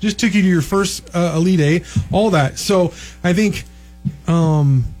Four, just took you to your first Elite Eight, all that. So I think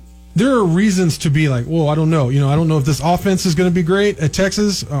there are reasons to be like, whoa, I don't know. You know, I don't know if this offense is going to be great at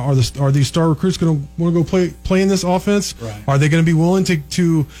Texas. Are these star recruits going to want to go play in this offense? Right. Are they going to be willing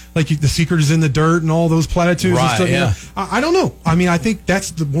to like, the secret is in the dirt and all those platitudes and stuff? Yeah. I don't know. I mean, I think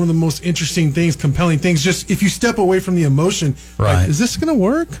that's one of the most interesting things, compelling things. Just if you step away from the emotion, like, is this going to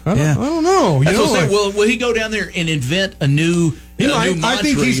work? I don't know. That's what I'm saying. Will he go down there and invent a new? I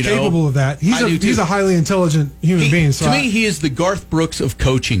think he's capable of that. He's a highly intelligent human being. So to me, he is the Garth Brooks of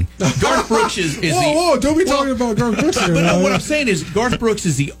coaching. Garth Brooks is whoa, don't be talking about Garth Brooks here. But what I'm saying is Garth Brooks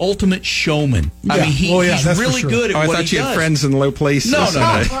is the ultimate showman. I mean, he's really good at what he does. I thought you had friends in low places.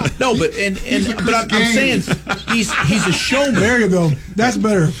 No, but I'm saying he's a showman. There you go. That's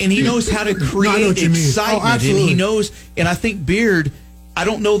better. And he knows how to create excitement, and he knows. And I think Beard, I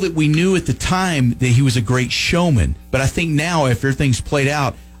don't know that we knew at the time that he was a great showman, but I think now, after everything's played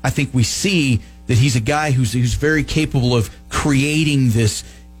out, I think we see that he's a guy who's very capable of creating this,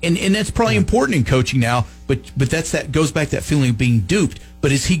 and that's probably important in coaching now. But that goes back to that feeling of being duped.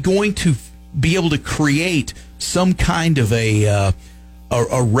 But is he going to be able to create some kind of a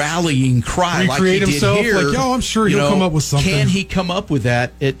rallying cry like he did himself, here? Like, I'm sure he'll come up with something. Can he come up with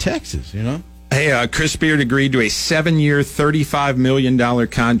that at Texas? You know. Hey, Chris Beard agreed to a 7-year, $35 million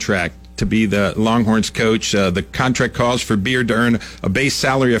contract to be the Longhorns coach. The contract calls for Beard to earn a base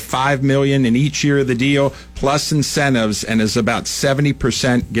salary of $5 million in each year of the deal, plus incentives, and is about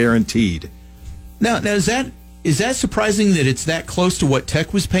 70% guaranteed. Now is that surprising that it's that close to what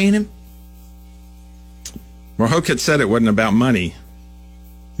Tech was paying him? Well, Hoke had said it wasn't about money.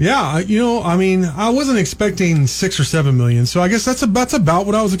 Yeah, I mean, I wasn't expecting $6 or $7 million, so I guess that's about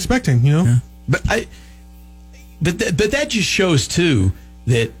what I was expecting. Yeah. But that just shows too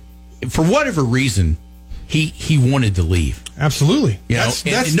that for whatever reason he wanted to leave. Absolutely.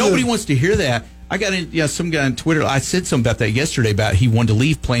 And nobody wants to hear that. I got some guy on Twitter. I said something about that yesterday about he wanted to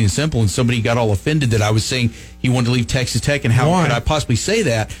leave, plain and simple, and somebody got all offended that I was saying he wanted to leave Texas Tech, and how could I possibly say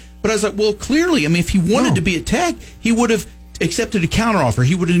that? But I was like, well, clearly, I mean, if he wanted to be at Tech, he would have accepted a counteroffer.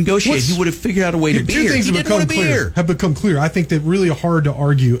 He would have negotiated. He would have figured out a way to be here. Two things have become clear. I think that really hard to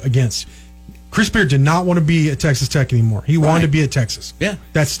argue against. Chris Beard did not want to be at Texas Tech anymore. He wanted to be at Texas. Yeah,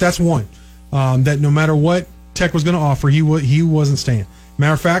 that's one. That no matter what Tech was going to offer, he wasn't staying.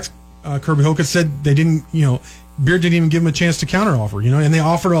 Matter of fact, Kirby Hocutt said they didn't. Beard didn't even give him a chance to counteroffer. And they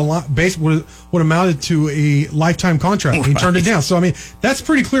offered a lot, what amounted to a lifetime contract. Right. He turned it down. So I mean, that's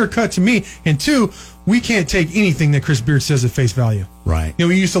pretty clear cut to me. And two, we can't take anything that Chris Beard says at face value. Right.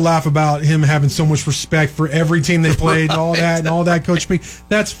 We used to laugh about him having so much respect for every team they played and all that, Coach Speak.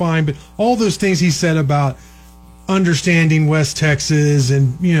 That's fine. But all those things he said about understanding West Texas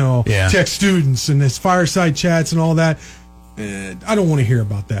and, Tech students and his fireside chats and all that, I don't want to hear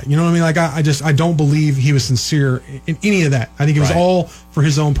about that. You know what I mean? Like, I don't believe he was sincere in any of that. I think it was all for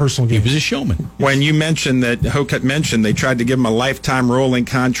his own personal gain. He was a showman. When you mentioned that, Hocutt mentioned they tried to give him a lifetime rolling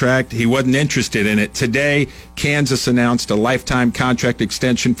contract. He wasn't interested in it. Today, Kansas announced a lifetime contract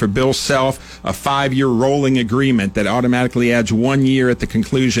extension for Bill Self, a 5-year rolling agreement that automatically adds 1 year at the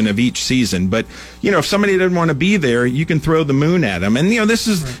conclusion of each season. But, if somebody didn't want to be there, you can throw the moon at them. And, this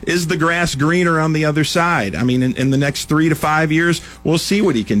is the grass greener on the other side? I mean, in the next 3 to 5 years, we'll see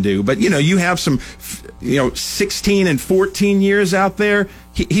what he can do. But, you have some, 16 and 14 years out there.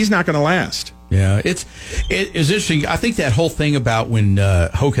 He's not going to last. Yeah, it's interesting. I think that whole thing about when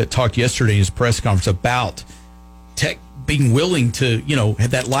Hocutt talked yesterday in his press conference about Tech being willing to,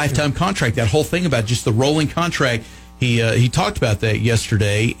 have that lifetime contract, that whole thing about just the rolling contract, he talked about that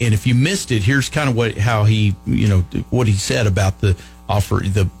yesterday. And if you missed it, here's kind of what he said about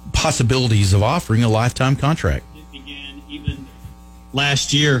the possibilities of offering a lifetime contract. It began even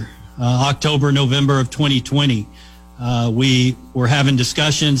last year, October, November of 2020. We were having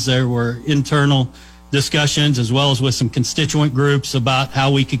discussions. There were internal discussions as well as with some constituent groups about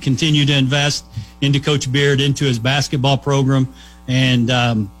how we could continue to invest into Coach Beard, into his basketball program, and,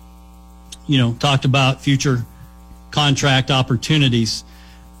 talked about future contract opportunities.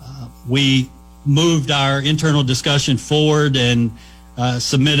 We moved our internal discussion forward and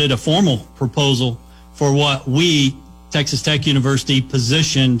submitted a formal proposal for what we, Texas Tech University,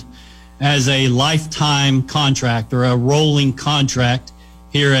 positioned as a lifetime contract or a rolling contract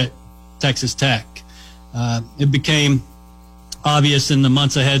here at Texas Tech. It became obvious in the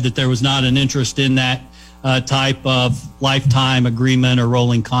months ahead that there was not an interest in that type of lifetime agreement or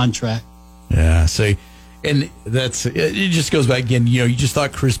rolling contract. Yeah, see, and it just goes back again. You just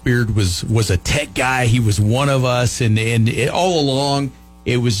thought Chris Beard was a Tech guy. He was one of us, and all along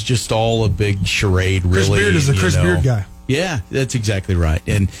it was just all a big charade. Really, Chris Beard is a Chris Beard guy. Yeah, that's exactly right.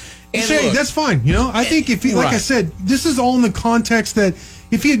 And look, that's fine. I think if he, like I said, this is all in the context that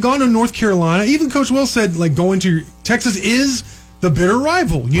if he had gone to North Carolina, even Coach Wells said, like, going to Texas is the bitter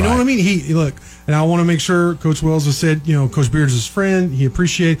rival. You know what I mean? Look, and I want to make sure Coach Wells has said, Coach Beard's his friend. He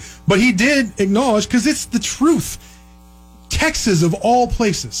appreciated, but he did acknowledge, because it's the truth. Texas of all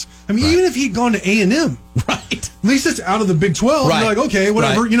places. I mean, even if he'd gone to A&M, right? At least it's out of the Big 12. Right. You're like, okay,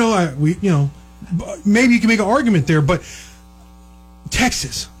 whatever. Right. Maybe you can make an argument there, but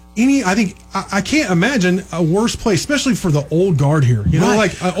Texas. I can't imagine a worse place, especially for the old guard here.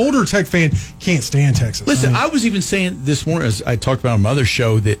 Like an older Tech fan can't stand Texas. Listen, I was even saying this morning, as I talked about on my other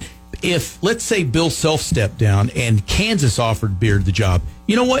show, that if, let's say, Bill Self stepped down and Kansas offered Beard the job,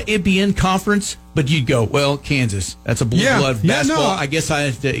 you know what? It'd be in conference, but you'd go, well, Kansas, that's a blue blood basketball. I guess I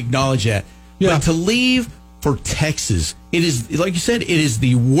have to acknowledge that. Yeah. But to leave for Texas, it is, like you said, it is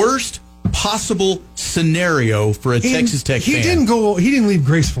the worst possible scenario for a Texas Tech fan. He didn't leave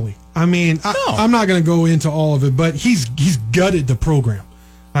gracefully. I mean, I'm not going to go into all of it, but he's gutted the program.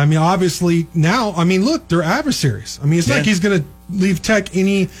 I mean, obviously now, look, they're adversaries. It's like he's going to leave Tech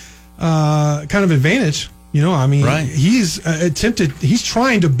any kind of advantage. Right. He's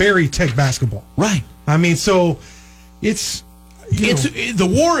trying to bury Tech basketball. Right. So it's the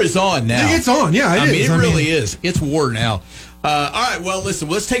war is on now. It's on, yeah. It really is. It's war now. All right. Well, listen.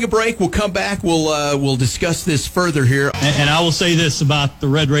 Let's take a break. We'll come back. We'll discuss this further here. And I will say this about the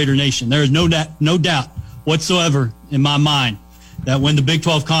Red Raider Nation: there is no doubt whatsoever in my mind that when the Big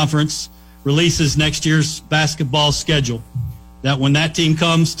 12 Conference releases next year's basketball schedule, that when that team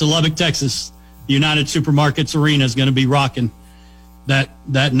comes to Lubbock, Texas, the United Supermarkets Arena is going to be rocking that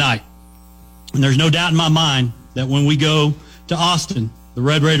night. And there's no doubt in my mind that when we go to Austin, the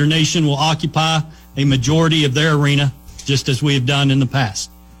Red Raider Nation will occupy a majority of their arena, just as we have done in the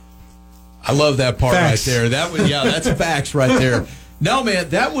past. I love that part right there. That's facts right there. No, man,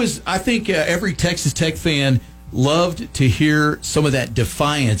 that was, I think every Texas Tech fan loved to hear some of that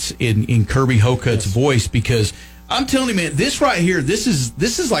defiance in Kirby Hokut's voice, because I'm telling you, man, this right here, this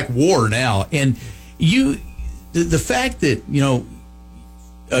is like war now. And the fact that,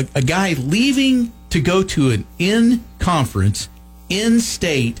 a guy leaving to go to an in-conference,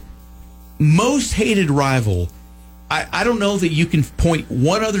 in-state, most hated rival, I don't know that you can point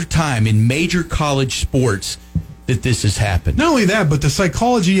one other time in major college sports that this has happened. Not only that, but the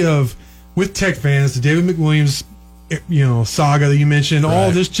psychology with Tech fans, the David McWilliams, saga that you mentioned,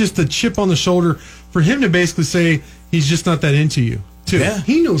 all this, just the chip on the shoulder for him to basically say he's just not that into you. Too. Yeah.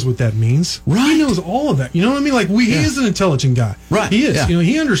 He knows what that means. Right. He knows all of that. You know what I mean? Like he is an intelligent guy. Right. He is. Yeah.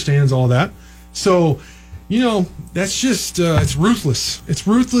 He understands all that. So, that's just it's ruthless. It's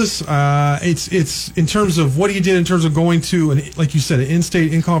ruthless. It's in terms of what he did in terms of going to like you said, an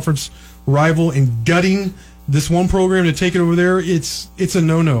in-state, in-conference rival and gutting this one program to take it over there. It's a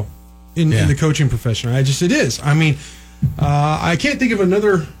no-no in the coaching profession. It is. I mean, I can't think of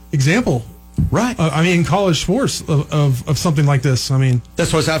another example. Right. In college sports of something like this. I mean,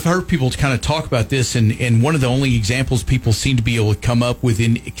 that's what I've heard people kind of talk about this, and one of the only examples people seem to be able to come up with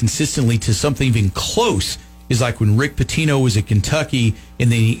consistently to something even close is like when Rick Pitino was at Kentucky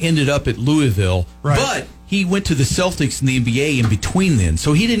and then he ended up at Louisville. Right. But he went to the Celtics in the NBA in between then.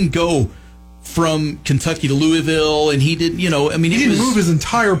 So he didn't go from Kentucky to Louisville, and he didn't, he didn't move his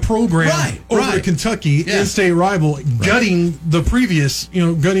entire program over to Kentucky, in-state rival, gutting the previous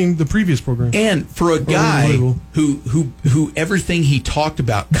program. And for a guy who everything he talked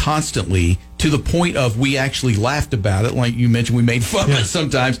about constantly, to the point of we actually laughed about it, like you mentioned, we made fun of it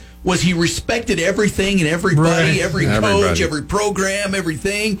sometimes, was he respected everything and everybody, every coach, every program,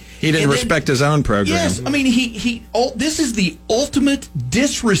 everything. He didn't respect his own program. Yes, this is the ultimate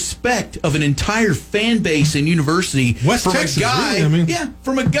disrespect of an entire fan base and university West from Texas, a guy, really,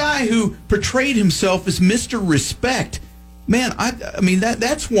 from a guy who portrayed himself as Mr. Respect. Man,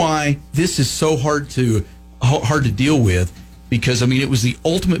 that's why this is so hard to deal with, because it was the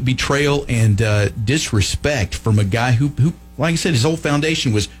ultimate betrayal and disrespect from a guy who, like I said, his whole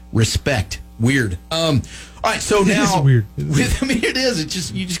foundation was respect. Weird. All right, so now it is weird. It is. It's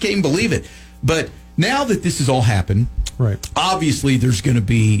just, you just can't believe it. But now that this has all happened, right? Obviously, there's going to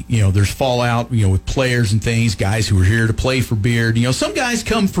be there's fallout with players and things, guys who are here to play for Beard. Some guys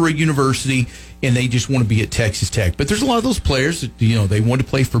come for a university and they just want to be at Texas Tech, but there's a lot of those players that they want to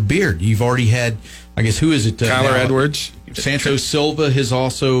play for Beard. You've already had, I guess, who is it? Kyler Edwards. Santos Silva has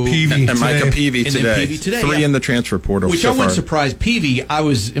also Peavy and Micah Peavy and today. Peavy today. 3 in the transfer portal. Which I wasn't surprised. Peavy,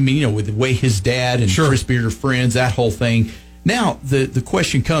 with the way his dad and Chris Beard are friends, that whole thing. Now the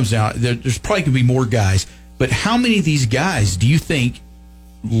question comes now. There's probably going to be more guys, but how many of these guys do you think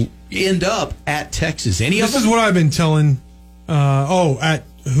end up at Texas? This is what I've been telling. How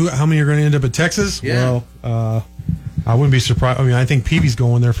many are going to end up at Texas? Yeah. Well, I wouldn't be surprised. I think Peavy's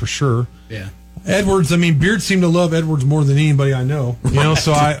going there for sure. Yeah. Edwards, Beard seemed to love Edwards more than anybody I know.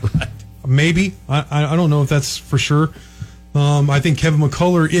 So I don't know if that's for sure. I think Kevin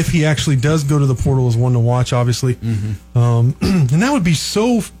McCullough, if he actually does go to the portal, is one to watch, obviously. And that would be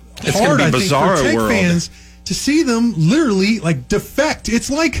so hard, I think, for Tech fans to see them literally defect. It's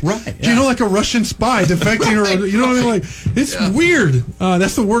like like a Russian spy defecting, or it's weird.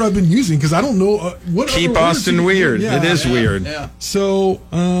 That's the word I've been using because I don't know what. Keep Austin weird. Yeah, it is weird. Yeah. So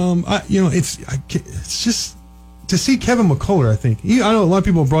it's just to see Kevin McCullough. I think I know a lot of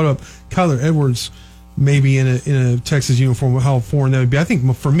people brought up Kyler Edwards maybe in a Texas uniform. How foreign that would be. I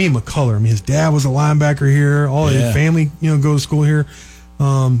think for me, McCullough. His dad was a linebacker here. All his family go to school here.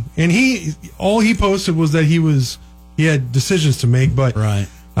 And all he posted was that he had decisions to make, but I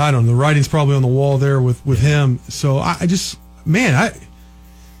don't know, the writing's probably on the wall there with him. So I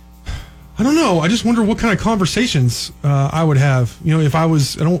don't know. I just wonder what kind of conversations I would have. If I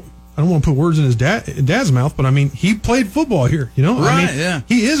was, I don't want to put words in his dad's mouth, but he played football here.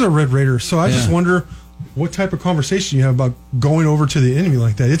 He is a Red Raider. So I just wonder what type of conversation you have about going over to the enemy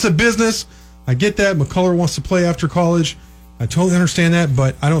like that. It's a business. I get that. McCullough wants to play after college. I totally understand that,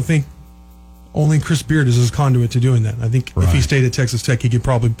 but I don't think only Chris Beard is his conduit to doing that. I think if he stayed at Texas Tech, he could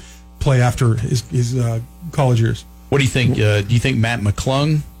probably play after his college years. What do you think? Do you think Matt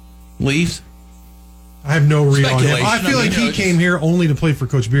McClung leaves? I have no read on him. I feel like he came here only to play for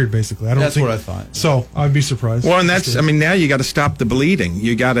Coach Beard, basically. That's what I thought. So I'd be surprised. Well, and that's, now you got to stop the bleeding.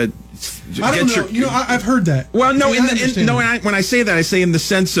 You got to. I don't know. I've heard that. Well, no, when I say that, I say in the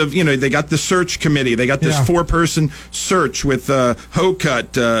sense of, they got the search committee. They got this 4-person search with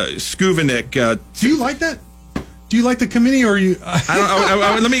Hokut, Skuvenik. Do you like that? Do you like the committee, or are you? I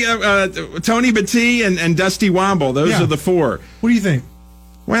don't. Let me. Tony Battie and Dusty Womble. Those Yeah. are the four. What do you think?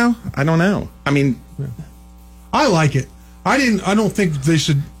 Well, I don't know. I mean, I like it. I don't think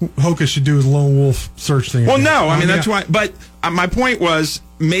Hoka should do his lone wolf search thing. well, again. no. I mean, that's why. But my point was,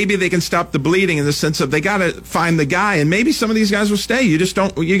 maybe they can stop the bleeding in the sense of they got to find the guy, and maybe some of these guys will stay. You just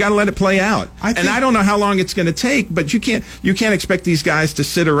don't. You got to let it play out. And I don't know how long it's going to take, but you can't expect these guys to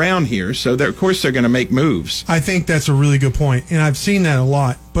sit around here. So of course they're going to make moves. I think that's a really good point, and I've seen that a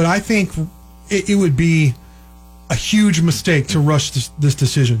lot. But I think it would be a huge mistake to rush this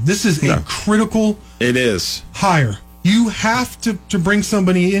decision. This is a critical. It is hire. You have to bring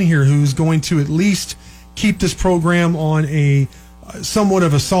somebody in here who's going to at least keep this program on a somewhat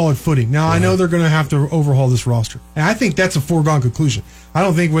of a solid footing. Now, I know they're going to have to overhaul this roster, and I think that's a foregone conclusion. I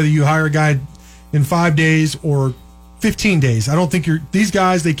don't think whether you hire a guy in 5 days or 15 days, I don't think these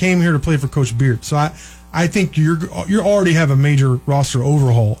guys, they came here to play for Coach Beard. So I think you already have a major roster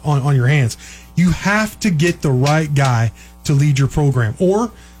overhaul on your hands. You have to get the right guy to lead your program,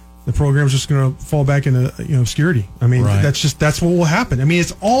 or the program's just going to fall back into obscurity. I mean, that's what will happen. I mean,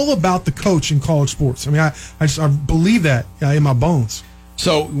 it's all about the coach in college sports. I mean, I believe that in my bones.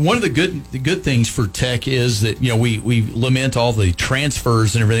 So one of the good things for Tech is that we lament all the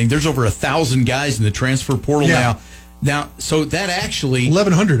transfers and everything. There's over 1,000 guys in the transfer portal now. Now, so that actually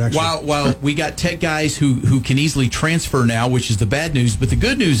 1,100 actually. While we got Tech guys who can easily transfer now, which is the bad news. But the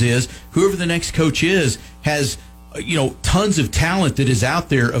good news is whoever the next coach is has tons of talent that is out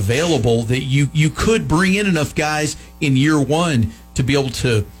there available that you could bring in enough guys in year one to be able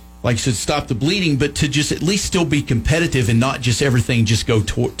to, like I said, stop the bleeding, but to just at least still be competitive and not just everything just go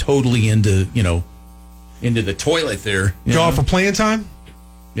totally into the toilet there. You offer playing time,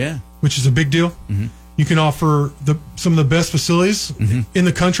 which is a big deal. Mm-hmm. You can offer some of the best facilities in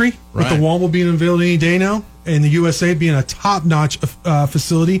the country, with the Womble being unveiled any day now, and the USA being a top-notch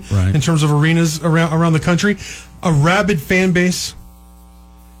facility in terms of arenas around the country. A rabid fan base,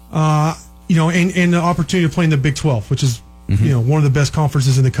 and the opportunity to play in the Big 12, which is one of the best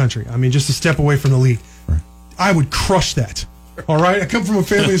conferences in the country. I mean, just a step away from the league. Right. I would crush that. All right, I come from a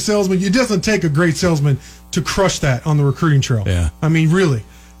family of salesmen. It doesn't take a great salesman to crush that on the recruiting trail. Yeah. I mean, really,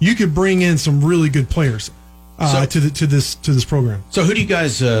 you could bring in some really good players to this program. So who do you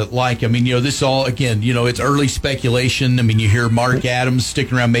guys like? I mean, this is all, again, it's early speculation. I mean, you hear Mark Adams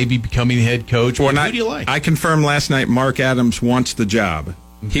sticking around, maybe becoming the head coach. Who do you like? I confirmed last night Mark Adams wants the job.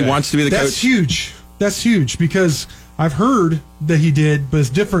 Okay. He wants to be the coach. That's huge. That's huge because I've heard that he did, but it's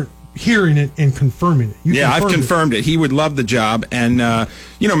different hearing it and confirming it. I've confirmed it. He would love the job. And,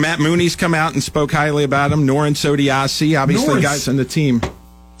 Matt Mooney's come out and spoke highly about him. Noren Sodiasi, obviously the guys on the team.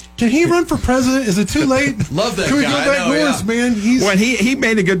 Can he run for president? Is it too late? Love that Can we guy. go back north, man? He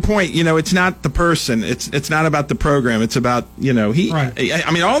made a good point. It's not the person. It's not about the program. It's about,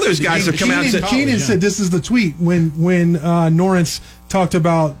 I mean, all those guys have come out and said. Keenan said this is the tweet when Norrance talked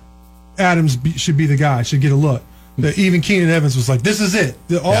about Adams should be the guy, should get a look. Even Keenan Evans was like, this is it.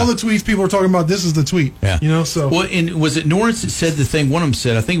 All the tweets people are talking about, this is the tweet. Yeah. So. Well, and was it Norrance that said the thing? One of them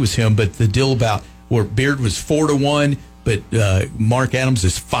said, I think it was him, but the deal about where Beard was 4-1. But Mark Adams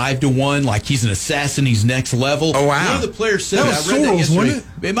is 5-1, like he's an assassin. He's next level. Oh wow! One of the players said that was Sorrells, wasn't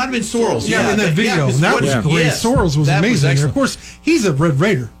it? It might have been Sorrells. In that video, that was great. Yes, Sorrells was amazing. Of course, he's a Red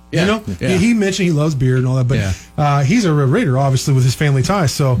Raider. Yeah. He mentioned he loves Beard and all that, but he's a Red Raider, obviously, with his family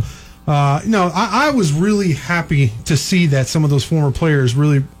ties. So, I was really happy to see that some of those former players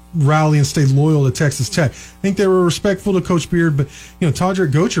really rally and stay loyal to Texas Tech. I think they were respectful to Coach Beard, but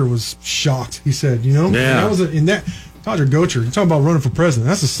Todrick Gocher was shocked. He said, that was in that. Todrick Gocher, you're talking about running for president.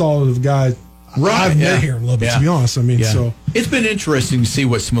 That's a solid guy I've met here in Lubbock, to be honest. I mean, so it's been interesting to see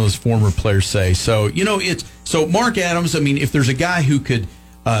what some of those former players say. So so Mark Adams. I mean, if there's a guy who could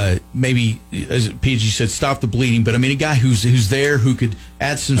maybe, as PG said, stop the bleeding, but I mean, a guy who's there who could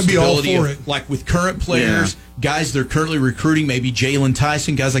add some stability, like with current players, guys they're currently recruiting, maybe Jalen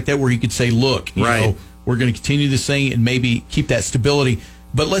Tyson, guys like that, where he could say, look, we're going to continue this thing and maybe keep that stability.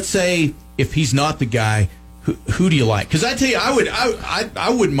 But let's say if he's not the guy. Who do you like? Because I tell you, I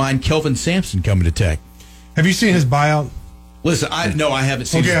wouldn't mind Kelvin Sampson coming to Tech. Have you seen his buyout? Listen, I haven't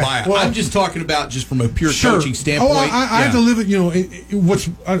seen his buyout. Well, I'm just talking about just from a pure coaching standpoint. I have to live it.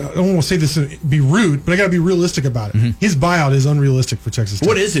 I don't want to say this and be rude, but I got to be realistic about it. Mm-hmm. His buyout is unrealistic for Texas Tech.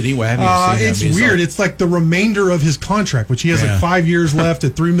 What is it anyway? I haven't even seen it's weird. It's like the remainder of his contract, which he has like 5 years left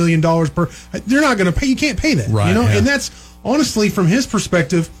at $3 million per. They're not going to pay. You can't pay that, right? And that's honestly from his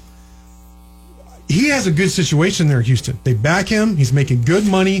perspective. He has a good situation there in Houston. They back him. He's making good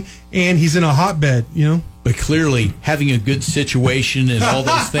money, and he's in a hotbed, But clearly, having a good situation and all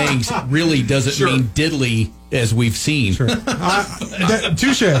those things really doesn't mean diddly as we've seen. Sure.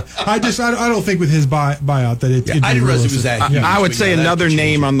 Touche. I don't think with his buyout that it. I didn't realize it was that. I would say another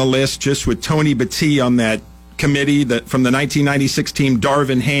name on the list, just with Tony Battie on that committee that from the 1996 team,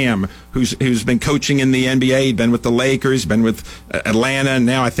 Darvin Ham, who's been coaching in the NBA, he'd been with the Lakers, been with Atlanta, and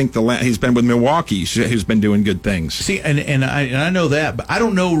now I think he's been with Milwaukee, who's been doing good things. See, and I know that, but I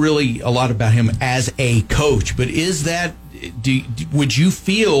don't know really a lot about him as a coach. But is that? Would you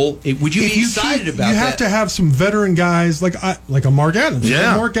be excited about that? You have to have some veteran guys like a Mark Adams.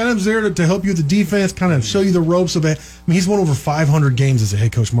 Yeah. Mark Adams there to help you with the defense, kind of show you the ropes of it. I mean, he's won over 500 games as a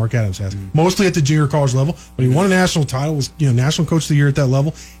head coach. Mark Adams has, mostly at the junior college level, but he won a national title. Was national coach of the year at that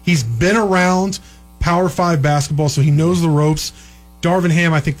level. He's been around Power 5 basketball, so he knows the ropes. Darvin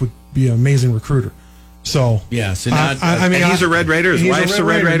Ham, I think, would be an amazing recruiter. So yes, I mean, he's a Red Raider. His wife's a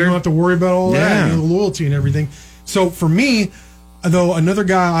Red Raider. You don't have to worry about all that, the loyalty and everything. So for me, though, another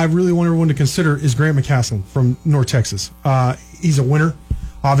guy I really want everyone to consider is Grant McCasland from North Texas. He's a winner.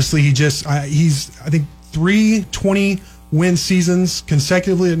 Obviously, he's I think 3 20-win seasons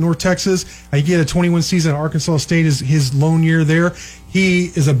consecutively at North Texas. He had a 20-win season at Arkansas State his lone year there. He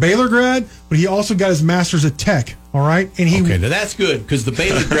is a Baylor grad, but he also got his master's at Tech. All right, and okay, now that's good because the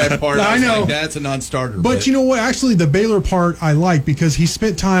Baylor grad part, I know like, that's a non-starter. But you know what? Actually, the Baylor part I like because he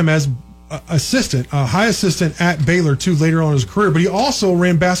spent time as high assistant at Baylor too later on in his career, but he also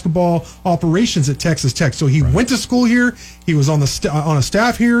ran basketball operations at Texas Tech. So he went to school here. He was on a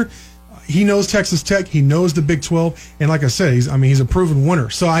staff here. He knows Texas Tech. He knows the Big 12, and like I said, he's a proven winner.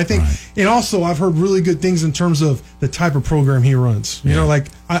 So I think, and also I've heard really good things in terms of the type of program he runs. You know, like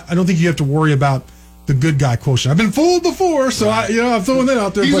I don't think you have to worry about the good guy quotient. I've been fooled before, so I'm throwing that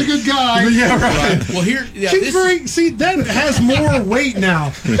out there. He's a good guy. Yeah, right. Well, here, Kingsbury, see, that has more weight now.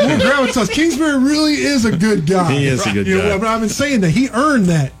 More gravitas. Kingsbury really is a good guy. He is a good guy. But I've been saying that he earned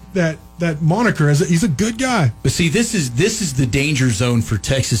that moniker as he's a good guy. But see, this is the danger zone for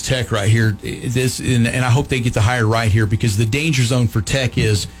Texas Tech right here. And I hope they get the hire right here because the danger zone for Tech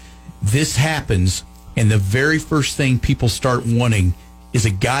is this happens, and the very first thing people start wanting is a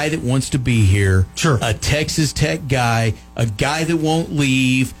guy that wants to be here, a Texas Tech guy, a guy that won't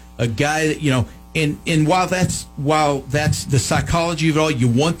leave, a guy that and while that's the psychology of it all, you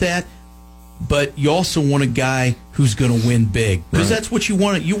want that, but you also want a guy who's going to win big because that's what you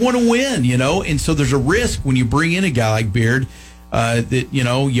want. You want to win, and so there's a risk when you bring in a guy like Beard that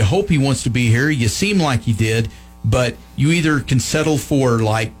you hope he wants to be here. You seem like he did, but you either can settle for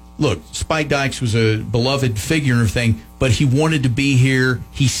look, Spike Dykes was a beloved figure and everything, but he wanted to be here.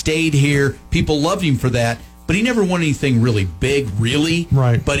 He stayed here. People loved him for that, but he never won anything really big, really.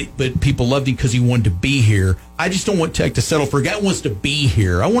 Right. But people loved him because he wanted to be here. I just don't want Tech to settle for a guy who wants to be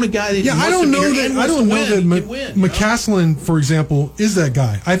here. I want a guy that I don't know that McCasland, for example, is that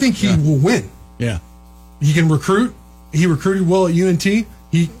guy. I think he will win. Yeah. He can recruit. He recruited well at UNT.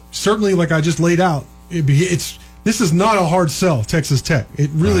 He certainly, like I just laid out, this is not a hard sell, Texas Tech. It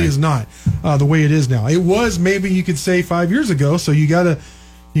really is not the way it is now. It was maybe you could say 5 years ago. So you gotta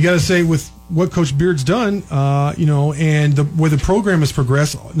say with what Coach Beard's done, and where the program has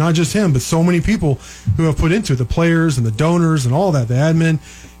progressed. Not just him, but so many people who have put into it, the players and the donors and all that, the admin.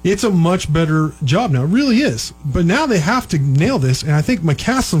 It's a much better job now. It really is. But now they have to nail this. And I think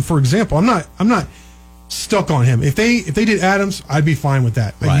McCasland, for example, I'm not stuck on him. If they did Adams, I'd be fine with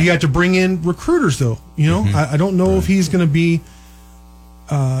that. Right. You got to bring in recruiters, though. I don't know if he's going to be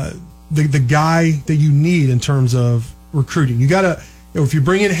the guy that you need in terms of recruiting. You got to, if you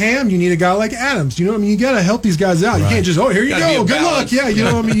bring in Ham, you need a guy like Adams. You got to help these guys out. You can't just here you go, good luck. Yeah, you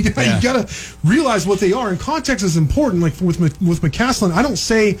got to realize what they are. And context is important. Like with McCasland, I don't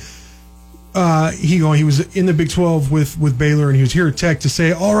say. He was in the Big 12 with Baylor, and he was here at Tech to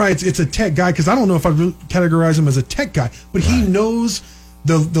say, all right, it's a Tech guy, because I don't know if I'd really categorize him as a Tech guy, but he knows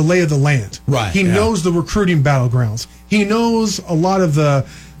the lay of the land. Right. He knows the recruiting battlegrounds. He knows a lot of the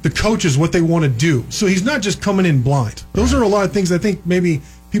coaches, what they want to do. So he's not just coming in blind. Those are a lot of things I think maybe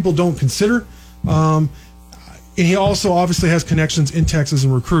people don't consider. And he also obviously has connections in Texas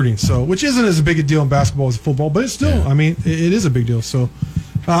and recruiting, which isn't as big a deal in basketball as football, but it's still, it is a big deal. So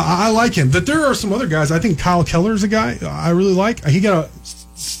I like him. But there are some other guys. I think Kyle Keller is a guy I really like. He's a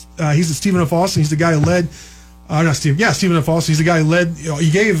Stephen F. Austin. He's the guy who led. Stephen F. Austin. He's the guy who led.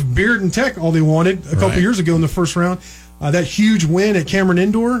 He gave Beard and Tech all they wanted a couple years ago in the first round. That huge win at Cameron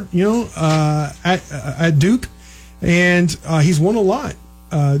Indoor, at Duke, and he's won a lot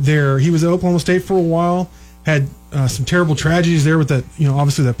there. He was at Oklahoma State for a while. Had some terrible tragedies there with that,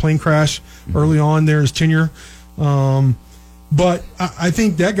 obviously that plane crash early on there, his tenure. But I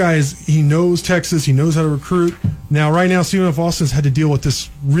think that guy he knows Texas. He knows how to recruit. Now, right now, Stephen F. Austin's had to deal with this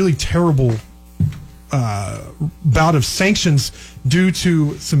really terrible bout of sanctions due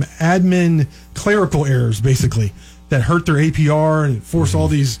to some admin clerical errors, basically, that hurt their APR and forced all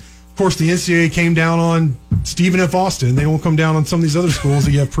these. Of course, the NCAA came down on Stephen F. Austin. They won't come down on some of these other schools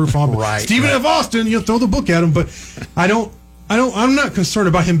that you have proof on. But Stephen F. Austin, you throw the book at him. But I'm not concerned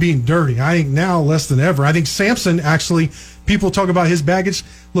about him being dirty. I think now less than ever. I think Sampson, actually, people talk about his baggage.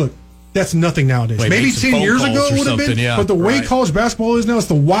 Look, that's nothing nowadays. Maybe 10 years ago it would have been. Yeah, but the way college basketball is now, it's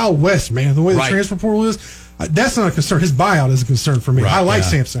the Wild West, man. The way the transfer portal is, that's not a concern. His buyout is a concern for me. I like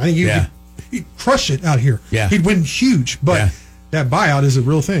Sampson. I think he'd crush it out here. Yeah. He'd win huge. But that buyout is a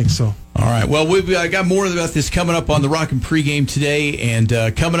real thing. So. All right. Well, we've got more about this coming up on the Rockin' Pregame today,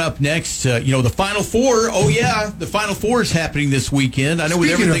 and coming up next, the Final Four. Oh yeah, the Final Four is happening this weekend. I know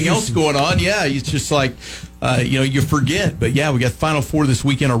with everything else going on, it's just like you forget. But yeah, we got the Final Four this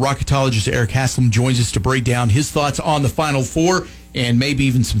weekend. Our rocketologist Eric Haslam joins us to break down his thoughts on the Final Four and maybe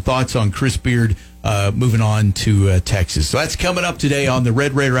even some thoughts on Chris Beard moving on to Texas. So that's coming up today on the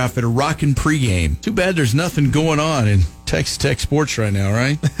Red Raider Outfitter Rockin' Pregame. Too bad there's nothing going on in Texas Tech sports right now,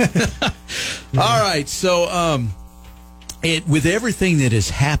 right? All right, so with everything that has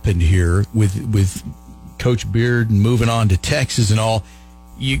happened here with Coach Beard and moving on to Texas and all,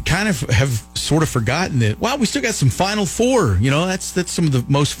 you kind of have sort of forgotten that, we still got some Final Four. That's some of the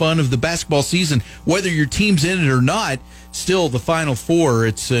most fun of the basketball season. Whether your team's in it or not, still the Final Four.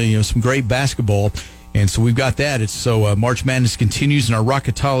 It's some great basketball. And so we've got that. It's March Madness continues, and our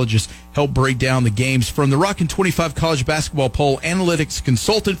rocketologists help break down the games. From the Rockin' 25 College Basketball Poll Analytics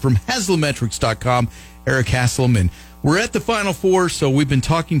Consultant from Haslametrics.com, Eric Haslam. And we're at the Final Four, so we've been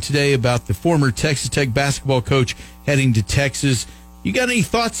talking today about the former Texas Tech basketball coach heading to Texas. You got any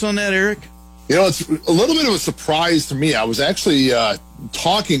thoughts on that, Eric? It's a little bit of a surprise to me. I was actually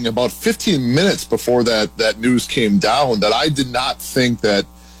talking about 15 minutes before that news came down that I did not think that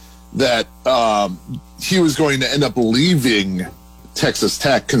he was going to end up leaving Texas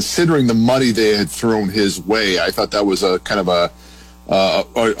Tech, considering the money they had thrown his way. I thought that was a kind of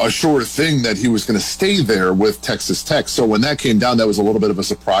a sure thing that he was going to stay there with Texas Tech. So when that came down, that was a little bit of a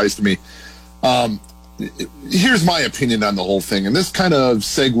surprise to me. Here's my opinion on the whole thing, and this kind of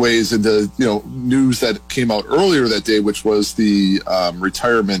segues into news that came out earlier that day, which was the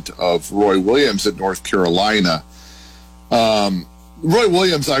retirement of Roy Williams at North Carolina. Roy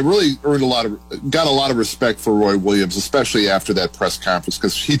Williams, I really got a lot of respect for Roy Williams, especially after that press conference,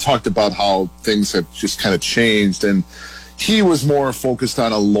 because he talked about how things have just kind of changed, and he was more focused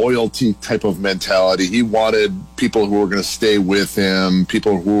on a loyalty type of mentality. He wanted people who were going to stay with him,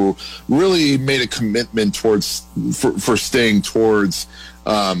 people who really made a commitment for staying towards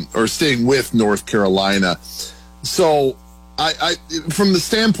or staying with North Carolina. So I from the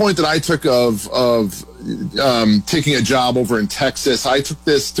standpoint that I took of taking a job over in Texas, I took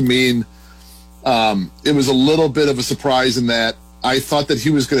this to mean it was a little bit of a surprise in that I thought that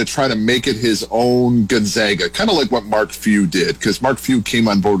he was going to try to make it his own Gonzaga, kind of like what Mark Few did, because Mark Few came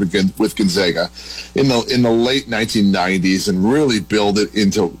on board again with Gonzaga in the late 1990s and really built it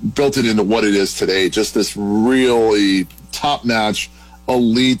into what it is today, just this really top-notch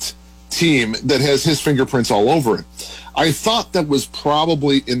elite team that has his fingerprints all over it. I thought that was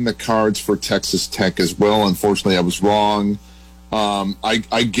probably in the cards for Texas Tech as well. Unfortunately, I was wrong.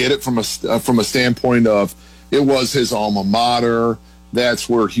 I get it from a standpoint of it was his alma mater. That's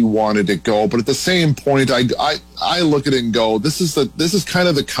where he wanted to go. But at the same point, I look at it and go, this is kind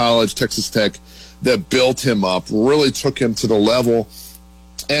of the college, Texas Tech, that built him up, really took him to the level.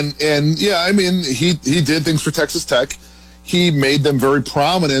 And yeah, I mean, he did things for Texas Tech. He made them very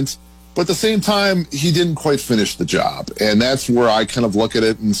prominent. But at the same time, he didn't quite finish the job. And that's where I kind of look at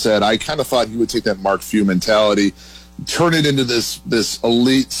it and said, I kind of thought he would take that Mark Few mentality, turn it into this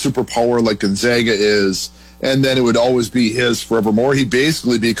elite superpower like Gonzaga is, and then it would always be his forevermore. He'd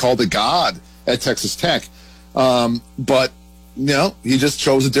basically be called a god at Texas Tech. But, he just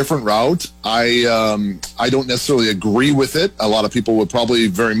chose a different route. I don't necessarily agree with it. A lot of people would probably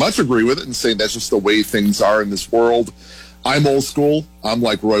very much agree with it and say that's just the way things are in this world. I'm old school. I'm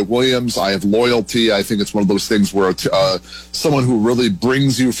like Roy Williams. I have loyalty. I think it's one of those things where someone who really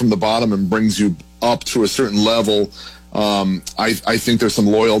brings you from the bottom and brings you up to a certain level, I think there's some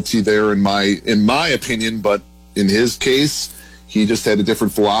loyalty there in my opinion, but in his case, he just had a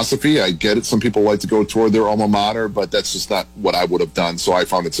different philosophy. I get it. Some people like to go toward their alma mater, but that's just not what I would have done, so I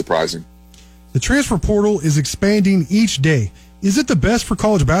found it surprising. The transfer portal is expanding each day. Is it the best for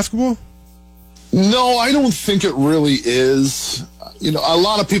college basketball? No, I don't think it really is. A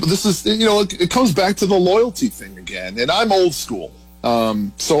lot of people, this is, it comes back to the loyalty thing again. And I'm old school.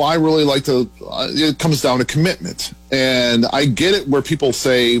 So I really like to, it comes down to commitment. And I get it where people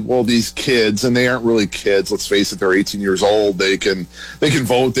say, well, these kids, and they aren't really kids. Let's face it, they're 18 years old. They can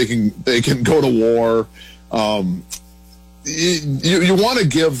vote. They can go to war. You want to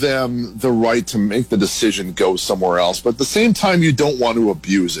give them the right to make the decision go somewhere else. But at the same time, you don't want to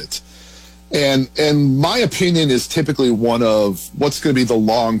abuse it. And my opinion is typically one of what's going to be the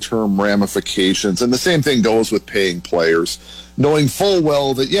long-term ramifications. And the same thing goes with paying players, knowing full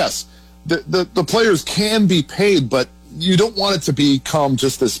well that, yes, the players can be paid, but you don't want it to become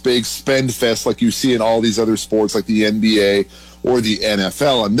just this big spend fest like you see in all these other sports like the NBA or the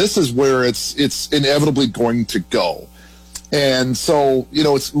NFL. And this is where it's inevitably going to go. And so,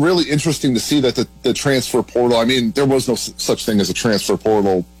 it's really interesting to see that the transfer portal, I mean, there was no such thing as a transfer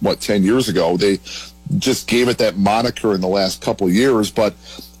portal, 10 years ago? They just gave it that moniker in the last couple of years. But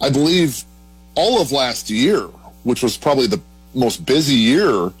I believe all of last year, which was probably the most busy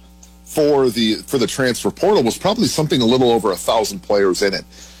year for the transfer portal, was probably something a little over 1,000 players in it.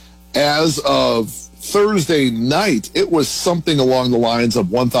 As of Thursday night, it was something along the lines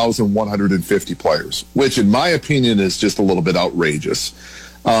of 1,150 players, which in my opinion is just a little bit outrageous.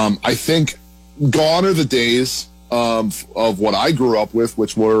 I think gone are the days of what I grew up with,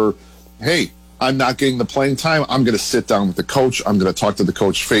 which were, hey, I'm not getting the playing time. I'm going to sit down with the coach. I'm going to talk to the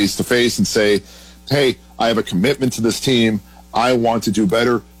coach face to face and say, hey, I have a commitment to this team. I want to do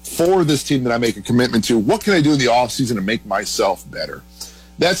better for this team that I make a commitment to. What can I do in the offseason to make myself better?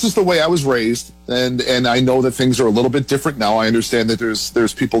 That's just the way I was raised, and I know that things are a little bit different now. I understand that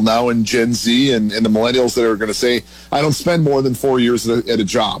there's people now in Gen Z and the millennials that are going to say, I don't spend more than 4 years at a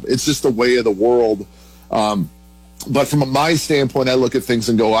job. It's just the way of the world. But from my standpoint, I look at things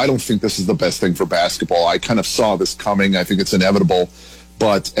and go, I don't think this is the best thing for basketball. I kind of saw this coming. I think it's inevitable.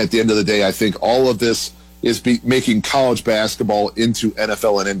 But at the end of the day, I think all of this is making college basketball into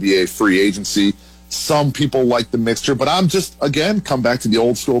NFL and NBA free agency. Some people like the mixture, but I'm just, again, come back to the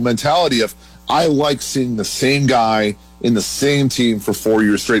old school mentality of I like seeing the same guy in the same team for 4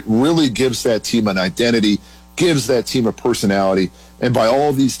 years straight. Really gives that team an identity, gives that team a personality. And by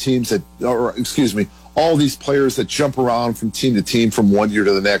all these teams all these players that jump around from team to team from one year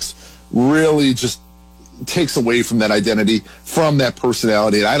to the next, really just takes away from that identity, from that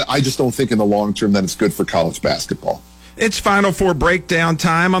personality. And I just don't think in the long term that it's good for college basketball. It's Final Four breakdown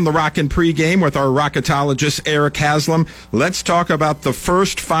time on the Rockin' Pregame with our rocketologist, Eric Haslam. Let's talk about the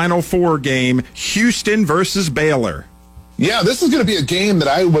first Final Four game, Houston versus Baylor. Yeah, this is going to be a game that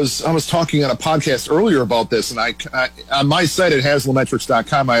I was talking on a podcast earlier about this, and I on my site at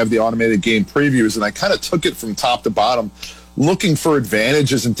HaslamMetrics.com, I have the automated game previews, and I kind of took it from top to bottom, looking for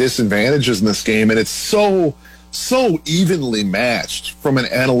advantages and disadvantages in this game, and it's so evenly matched from an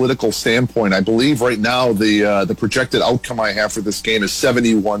analytical standpoint. I believe right now the projected outcome I have for this game is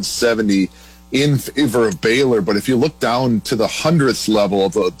 71-70 in favor of Baylor. But if you look down to the hundredths level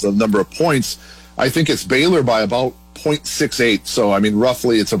of the number of points, I think it's Baylor by about 0.68. So, I mean,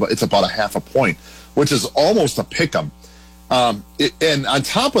 roughly it's about a half a point, which is almost a pick 'em. And on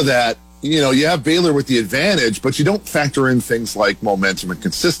top of that, you have Baylor with the advantage, but you don't factor in things like momentum and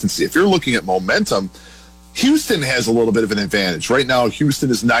consistency. If you're looking at momentum, Houston has a little bit of an advantage. Right now, Houston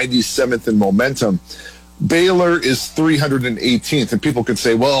is 97th in momentum. Baylor is 318th, and people could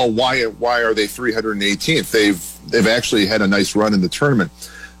say, well, why are they 318th? They've actually had a nice run in the tournament.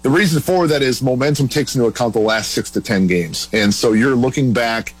 The reason for that is momentum takes into account the last 6 to 10 games. And so you're looking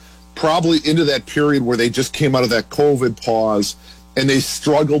back probably into that period where they just came out of that COVID pause, and they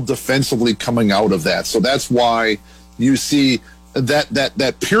struggled defensively coming out of that. So that's why you see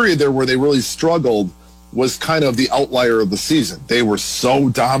that period there where they really struggled was kind of the outlier of the season. They were so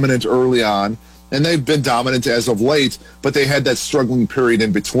dominant early on, and they've been dominant as of late, but they had that struggling period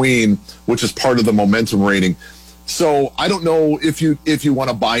in between, which is part of the momentum rating. So I don't know if you want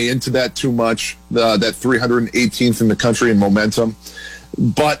to buy into that too much, that 318th in the country in momentum.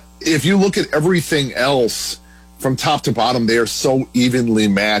 But if you look at everything else from top to bottom, they are so evenly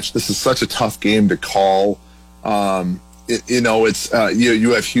matched. This is such a tough game to call. You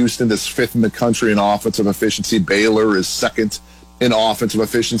have Houston that's 5th in the country in offensive efficiency. Baylor is 2nd in offensive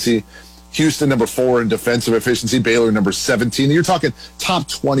efficiency. Houston number 4 in defensive efficiency. Baylor number 17. You're talking top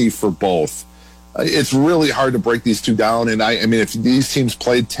 20 for both. It's really hard to break these two down. And I mean, if these teams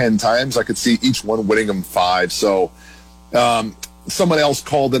played 10 times, I could see each one winning them 5. So someone else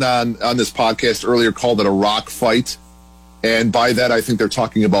called it on this podcast earlier, called it a rock fight. And by that, I think they're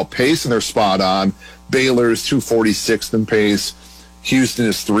talking about pace, and they're spot on. Baylor is 246th in pace. Houston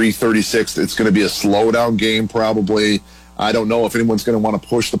is 336th. It's going to be a slowdown game probably. I don't know if anyone's going to want to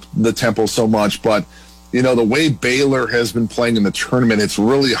push the tempo so much, but You know, the way Baylor has been playing in the tournament, it's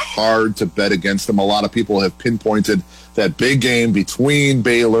really hard to bet against them. A lot of people have pinpointed that big game between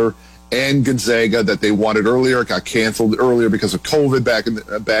Baylor and Gonzaga that they wanted earlier. It got canceled earlier because of COVID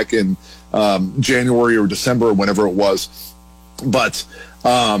back in January or December or whenever it was. But,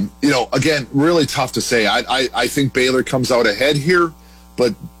 you know, again, really tough to say. I think Baylor comes out ahead here,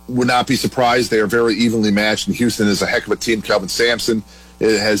 but would not be surprised. They are very evenly matched, and Houston is a heck of a team. Kelvin Sampson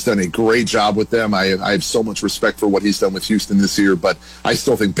has done a great job with them. I have so much respect for what he's done with Houston this year, but I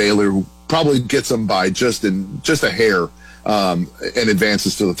still think Baylor probably gets them by just a hair and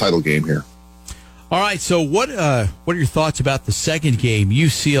advances to the title game here. All right, so what are your thoughts about the second game,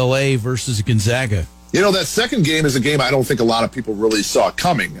 UCLA versus Gonzaga? You know, that second game is a game I don't think a lot of people really saw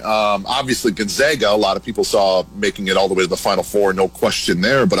coming. Obviously, Gonzaga, a lot of people saw making it all the way to the Final Four, no question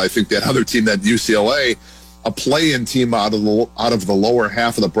there. But I think that other team, that UCLA, a play-in team out of the lower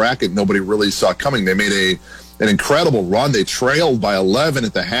half of the bracket, nobody really saw coming. They made an incredible run. They trailed by 11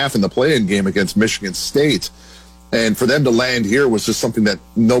 at the half in the play-in game against Michigan State. And for them to land here was just something that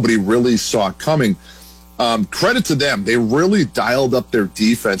nobody really saw coming. Credit to them. They really dialed up their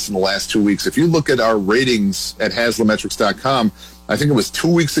defense in the last 2 weeks. If you look at our ratings at HaslamMetrics.com, I think it was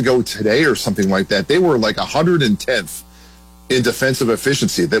 2 weeks ago today or something like that, they were like 110th in defensive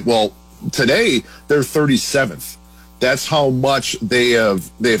efficiency. Today they're 37th. That's how much they've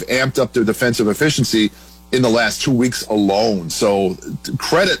amped up their defensive efficiency in the last 2 weeks alone. So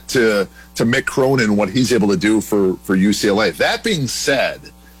credit to Mick Cronin and what he's able to do for UCLA. That being said,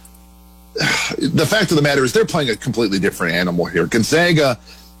 the fact of the matter is they're playing a completely different animal here. Gonzaga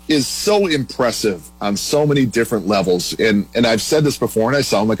is so impressive on so many different levels. And I've said this before, and I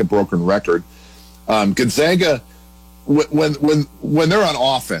sound like a broken record. Gonzaga, when they're on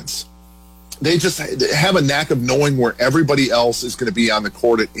offense, they just have a knack of knowing where everybody else is going to be on the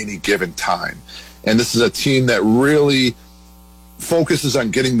court at any given time. And this is a team that really focuses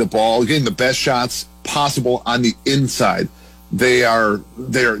on getting the ball, getting the best shots possible on the inside. They're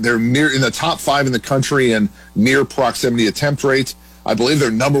near in the top 5 in the country in near proximity attempt rate. I believe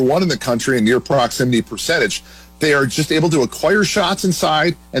they're number 1 in the country in near proximity percentage. They are just able to acquire shots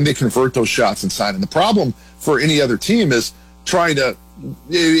inside, and they convert those shots inside. And the problem for any other team is trying to,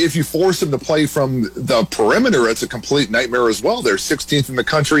 if you force them to play from the perimeter, it's a complete nightmare as well. They're 16th in the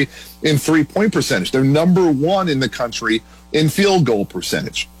country in three-point percentage. They're number 1 in the country in field goal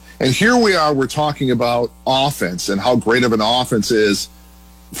percentage. And here we are, we're talking about offense and how great of an offense is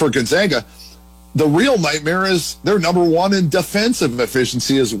for Gonzaga. The real nightmare is they're number 1 in defensive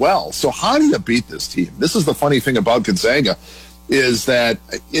efficiency as well. So how do you beat this team? This is the funny thing about Gonzaga, is that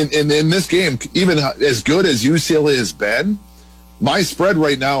in this game, even as good as UCLA has been, my spread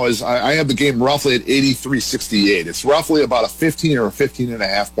right now is I have the game roughly at 83-68. It's roughly about a 15 or a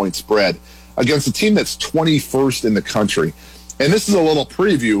 15.5 point spread against a team that's 21st in the country. And this is a little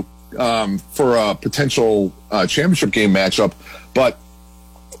preview for a potential championship game matchup. But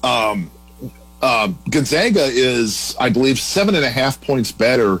Gonzaga is, I believe, 7.5 points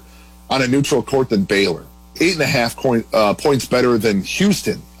better on a neutral court than Baylor. 8.5 points better than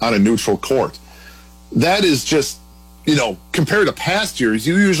Houston on a neutral court. That is just, you know, compared to past years,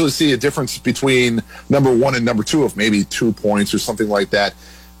 you usually see a difference between number 1 and number 2 of maybe 2 points or something like that.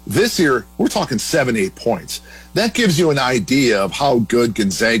 This year, we're talking 7-8 points. That gives you an idea of how good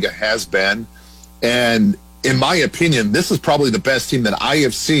Gonzaga has been. And in my opinion, this is probably the best team that I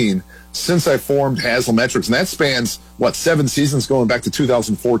have seen since I formed Haslametrics. And that spans, 7 seasons going back to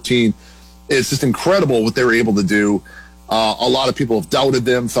 2014. It's just incredible what they were able to do. A lot of people have doubted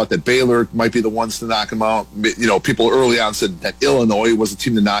them, thought that Baylor might be the ones to knock them out. You know, people early on said that Illinois was the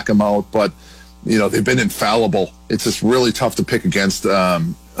team to knock them out. But, you know, they've been infallible. It's just really tough to pick against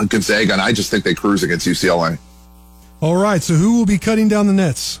Gonzaga, and I just think they cruise against UCLA. All right, so who will be cutting down the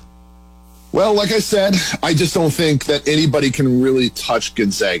nets? Well, like I said, I just don't think that anybody can really touch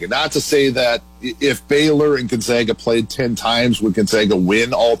Gonzaga. Not to say that if Baylor and Gonzaga played 10 times, would Gonzaga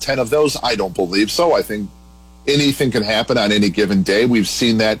win all 10 of those? I don't believe so. I think anything can happen on any given day. We've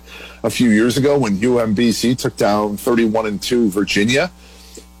seen that a few years ago when UMBC took down 31-2 Virginia.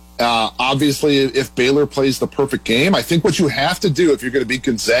 Obviously, if Baylor plays the perfect game, I think what you have to do if you're going to beat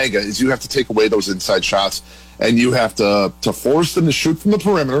Gonzaga is you have to take away those inside shots, and you have to force them to shoot from the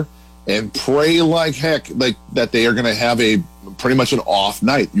perimeter and pray like heck that they are going to have pretty much an off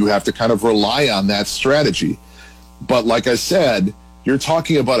night. You have to kind of rely on that strategy. But like I said, you're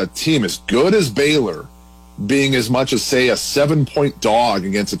talking about a team as good as Baylor being as much as, say, a 7-point dog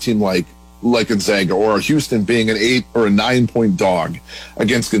against a team like Gonzaga, or Houston being an 8 or a 9-point dog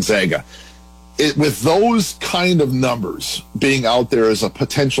against Gonzaga. with those kind of numbers being out there as a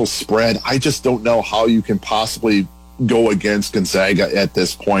potential spread, I just don't know how you can possibly go against Gonzaga at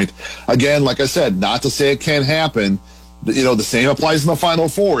this point. Again, like I said, not to say it can't happen. You know, the same applies in the Final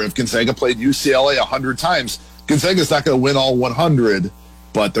Four. If Gonzaga played UCLA 100 times, Gonzaga's not going to win all 100,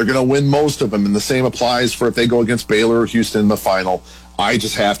 but they're going to win most of them. And the same applies for if they go against Baylor or Houston in the final. I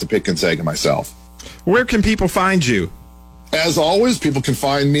just have to pick Gonzaga myself. Where can people find you? As always, people can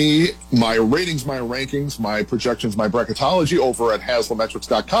find me, my ratings, my rankings, my projections, my bracketology over at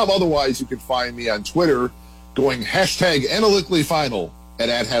Haslametrics.com. Otherwise, you can find me on Twitter going #analytically final at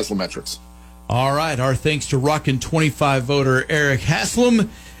 @Haslametrics. All right. Our thanks to Rockin' 25 voter Eric Haslam.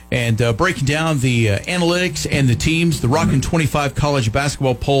 And breaking down the analytics and the teams, the Rockin' 25 college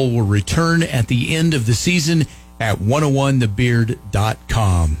basketball poll will return at the end of the season at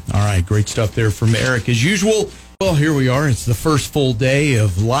 101thebeard.com. All right. Great stuff there from Eric as usual. Well, here we are. It's the first full day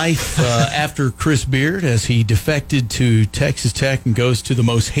of life after Chris Beard as he defected to Texas Tech and goes to the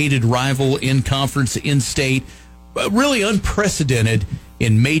most hated rival in conference, in state. Really unprecedented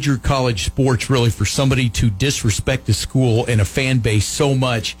in major college sports, really, for somebody to disrespect the school and a fan base so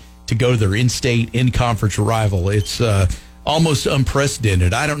much to go to their in-state, in-conference rival. It's almost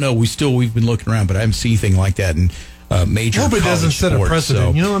unprecedented. I don't know. We've been looking around, but I haven't seen anything like that in major college sports. It doesn't set a precedent.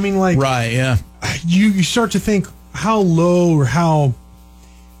 So, you know what I mean? Like, right, yeah. You start to think how low or how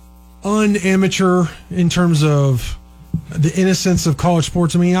unamateur in terms of the innocence of college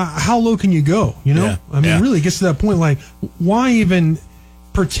sports. I mean, how low can you go? You know, Yeah, I mean, yeah. it really gets to that point. Like, why even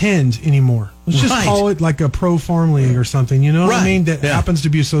pretend anymore? Let's just Right. call it like a pro farm league or something. You know what I Right, mean? That yeah. happens to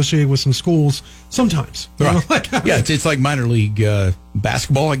be associated with some schools sometimes. You know, Right. like- Yeah, it's like minor league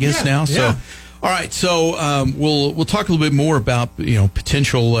basketball, I guess, Yeah, now. So, yeah. all right. So we'll talk a little bit more about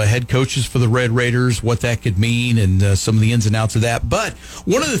potential head coaches for the Red Raiders, what that could mean, and some of the ins and outs of that. But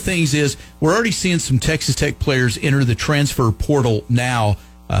one of the things is we're already seeing some Texas Tech players enter the transfer portal now.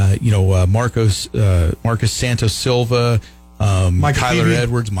 Marcus Santos Silva, Micah Kyler Peavy.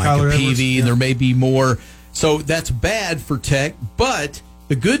 Edwards, Micah Kyler Peavy, Edwards, yeah. and there may be more. So that's bad for Tech, but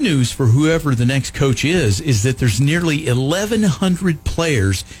the good news for whoever the next coach is that there's nearly 1,100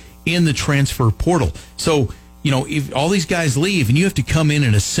 players in the transfer portal. So, if all these guys leave and you have to come in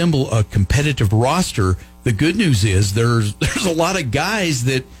and assemble a competitive roster, the good news is there's a lot of guys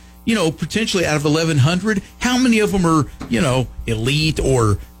that, potentially out of 1,100, how many of them are, elite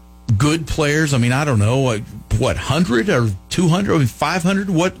or good players? I mean, I don't know, 100 or 200 or 500?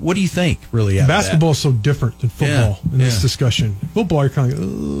 What do you think, really? Out of that? Basketball is so different than football in this yeah. discussion. Football, you're kind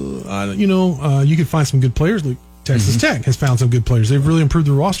of you can find some good players. Like Texas Tech has found some good players. They've really improved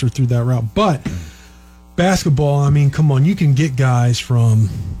the roster through that route. But basketball, I mean, come on, you can get guys from,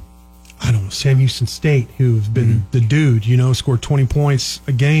 I don't know, Sam Houston State who've been the dude, scored 20 points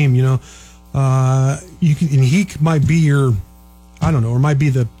a game, you can, and he might be your, I don't know, or might be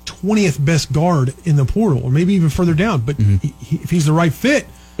the 20th best guard in the portal, or maybe even further down. But if he's the right fit,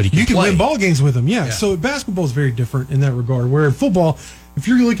 But he you can play. win ball games with him. Yeah. So basketball is very different in that regard. Where in football, if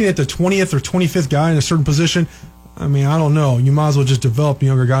you're looking at the 20th or 25th guy in a certain position, I mean, I don't know. You might as well just develop a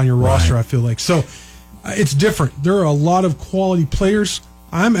younger guy on your roster, I feel like. So it's different. There are a lot of quality players.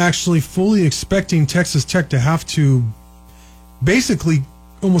 I'm actually fully expecting Texas Tech to have to basically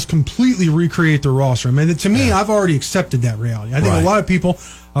almost completely recreate the roster. I mean, to me, I've already accepted that reality. I think a lot of people,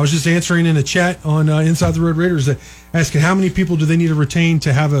 I was just answering in a chat on Inside the Red Raiders that asking how many people do they need to retain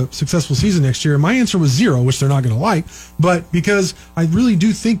to have a successful season next year. And my answer was 0, which they're not going to like. But because I really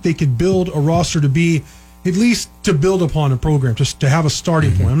do think they could build a roster to be, at least to build upon a program, just to have a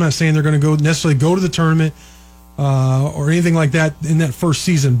starting point. I'm not saying they're going to necessarily go to the tournament or anything like that in that first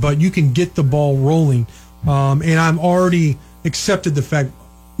season, but you can get the ball rolling. And I'm already accepted the fact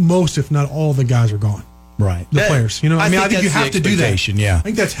most, if not all, the guys are gone. Right. The players. I think you that's have the to do that. expectation, yeah. I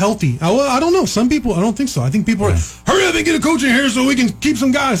think that's healthy. I don't know. Some people, I don't think so. I think people are, hurry up and get a coach in here so we can keep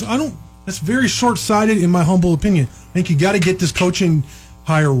some guys. That's very short-sighted in my humble opinion. I think you got to get this coaching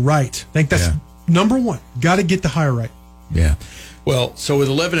hire right. I think that's number one. Got to get the hire right. Yeah. Well, so with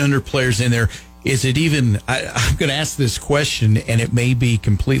 1,100 players in there, is it even, I'm going to ask this question, and it may be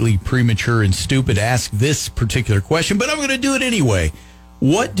completely premature and stupid to ask this particular question, but I'm going to do it anyway.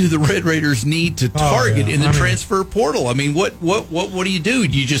 What do the Red Raiders need to target in the transfer portal? I mean, what do you do?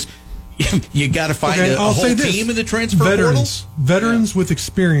 You just you got to find a whole team in the transfer portal? Veterans with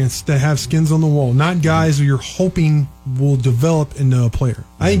experience that have skins on the wall, not guys who you're hoping will develop into a player.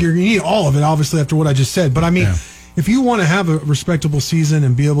 I think you need all of it, obviously, after what I just said. But I mean, if you want to have a respectable season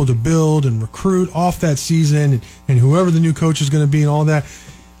and be able to build and recruit off that season and whoever the new coach is going to be and all that,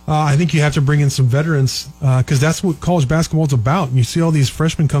 I think you have to bring in some veterans because that's what college basketball is about. And you see all these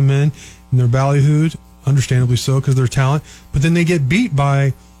freshmen come in and they're ballyhooed, understandably so because they're talent. But then they get beat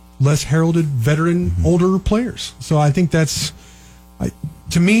by less heralded, veteran, older players. So I think that's,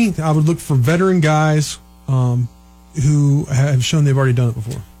 to me, I would look for veteran guys who have shown they've already done it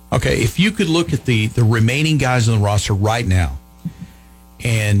before. Okay, if you could look at the remaining guys on the roster right now,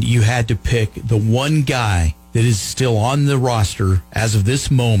 and you had to pick the one guy that is still on the roster as of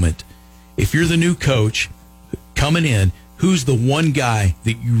this moment, if you're the new coach coming in, who's the one guy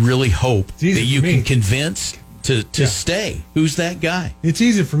that you really hope that you can convince to stay? Who's that guy? It's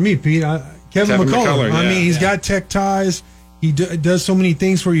easy for me, Pete. Kevin McCullough. I mean, he's got Tech ties. He does so many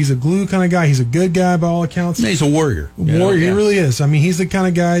things for you. He's a glue kind of guy. He's a good guy by all accounts. He's a warrior. He really is. I mean, he's the kind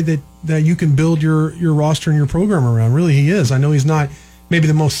of guy that you can build your roster and your program around. Really, he is. I know he's not maybe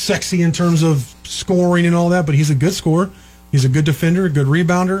the most sexy in terms of scoring and all that, but he's a good scorer. He's a good defender, a good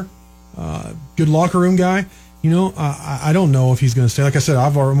rebounder, good locker room guy. You know, I don't know if he's going to stay. Like I said,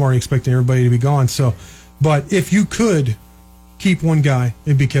 I'm already expecting everybody to be gone. So, but if you could keep one guy,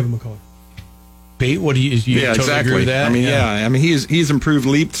 it'd be Kevin McCullough. Pete, what do you totally exactly. agree with that? I mean, I mean, he's improved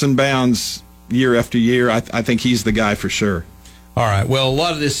leaps and bounds year after year. I think he's the guy for sure. All right. Well, a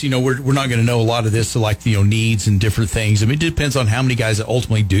lot of this, we're not going to know a lot of this, like, needs and different things. I mean, it depends on how many guys that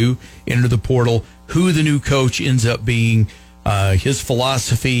ultimately do enter the portal, who the new coach ends up being, his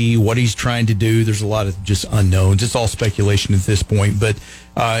philosophy, what he's trying to do. There's a lot of just unknowns. It's all speculation at this point. But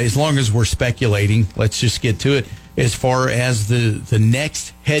as long as we're speculating, let's just get to it. As far as the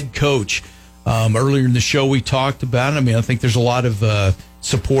next head coach, earlier in the show we talked about it. I mean, I think there's a lot of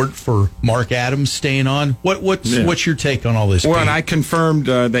support for Mark Adams staying on. What's your take on all this? Well, Pete? and I confirmed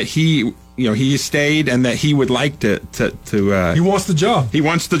that he stayed and that he would like to he wants the job. He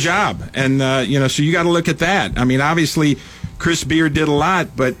wants the job, and so you got to look at that. I mean, obviously, Chris Beard did a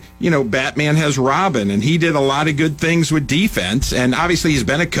lot, but Batman has Robin, and he did a lot of good things with defense. And obviously, he's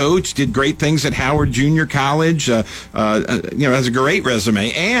been a coach, did great things at Howard Junior College. Has a great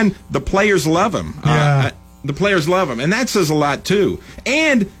resume, and the players love him. The players love him, and that says a lot too.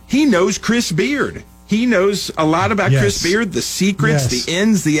 And he knows Chris Beard. He knows a lot about Chris Beard, the secrets, the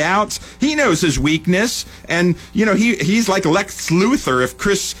ins, the outs. He knows his weakness, and he's like Lex Luthor. If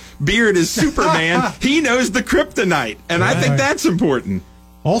Chris Beard is Superman, he knows the kryptonite, and I think that's important.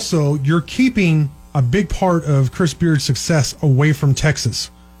 Also, you're keeping a big part of Chris Beard's success away from Texas,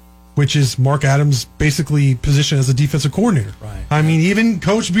 which is Mark Adams' basically position as a defensive coordinator. Right. I mean, even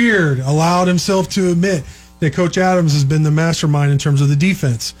Coach Beard allowed himself to admit that Coach Adams has been the mastermind in terms of the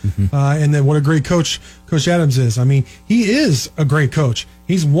defense, and that what a great coach Coach Adams is. I mean, he is a great coach.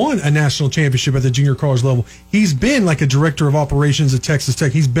 He's won a national championship at the junior college level. He's been like a director of operations at Texas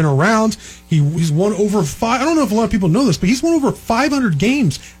Tech. He's been around. He's won over I don't know if a lot of people know this, but he's won over 500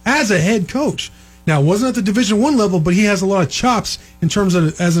 games as a head coach. Now, it wasn't at the Division I level, but he has a lot of chops in terms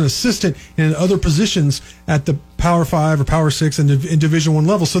of as an assistant and in other positions at the Power 5 or Power 6 and in Division I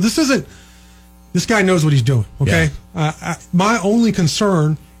level. So this guy knows what he's doing, okay? Yeah. My only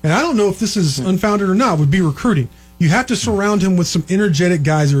concern, and I don't know if this is unfounded or not, would be recruiting. You have to surround him with some energetic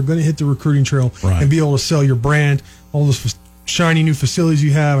guys who are going to hit the recruiting trail and be able to sell your brand, all those shiny new facilities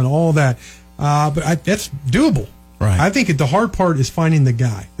you have and all that. But that's doable. Right. I think the hard part is finding the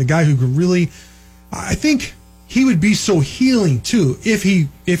guy who could really, I think he would be so healing too if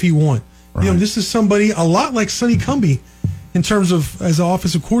he won. Right. This is somebody a lot like Sonny Cumbie in terms of as an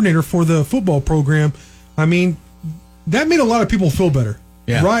offensive coordinator for the football program. I mean, that made a lot of people feel better.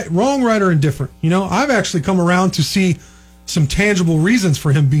 Yeah. Right, wrong, right, or indifferent. I've actually come around to see some tangible reasons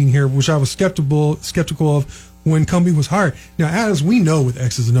for him being here, which I was skeptical of when Cumbie was hired. Now, as we know with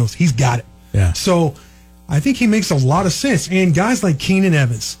X's and O's, he's got it. Yeah. So I think he makes a lot of sense. And guys like Keenan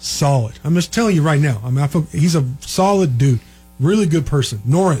Evans, solid. I'm just telling you right now. I mean, I feel he's a solid dude, really good person.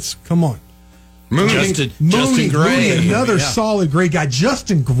 Norris, come on. Justin Gray, another solid, great guy.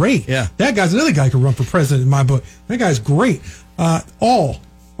 Justin Gray, that guy's another guy who can run for president in my book. That guy's great. All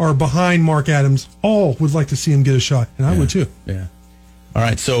are behind Mark Adams. All would like to see him get a shot, and I would too. Yeah. All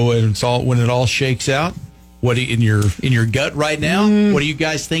right. So when it all shakes out, what in your gut right now? What do you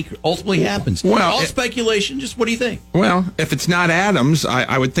guys think ultimately happens? Well, all speculation. Just what do you think? Well, if it's not Adams,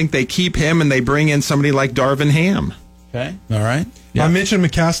 I would think they keep him and they bring in somebody like Darvin Ham. Okay. All right. Yeah. I mentioned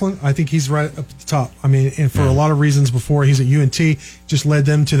McCaslin. I think he's right up at the top. I mean, and for a lot of reasons before he's at UNT, just led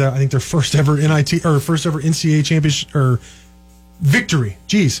them to their first ever NCAA championship or victory.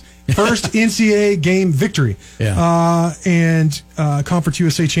 First NCAA game victory. Yeah. And Conference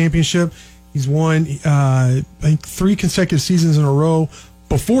USA championship. He's won, I think, 3 consecutive seasons in a row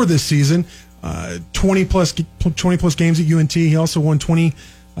before this season. 20 plus games at UNT. He also won 20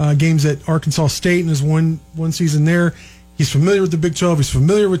 games at Arkansas State and has won one season there. He's familiar with the Big 12. He's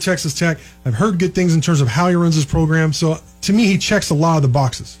familiar with Texas Tech. I've heard good things in terms of how he runs his program. So to me, he checks a lot of the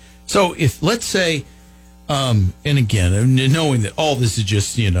boxes. So if, let's say, and again, knowing that all this is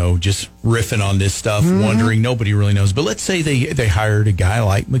just, just riffing on this stuff, wondering, nobody really knows. But let's say they hired a guy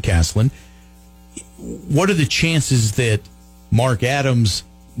like McCasland. What are the chances that Mark Adams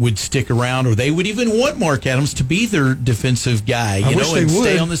would stick around, or they would even want Mark Adams to be their defensive guy, and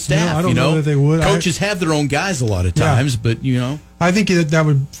stay on the staff? I don't know that they would. Coaches have their own guys a lot of times, but I think that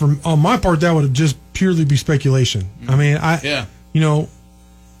would, on my part, that would just purely be speculation. I mean,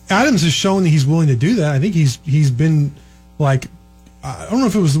 Adams has shown that he's willing to do that. I think he's been like, I don't know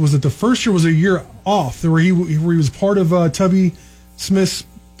if it was it the first year was a year off where he was part of Tubby Smith's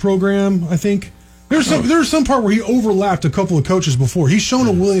program. I think there's some part where he overlapped a couple of coaches before. He's shown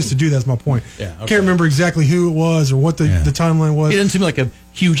a willingness to do that. That's my point. Yeah, okay. Can't remember exactly who it was or what the timeline was. He doesn't seem like a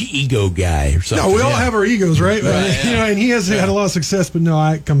huge ego guy or something. No, we all have our egos, right? And he has had a lot of success,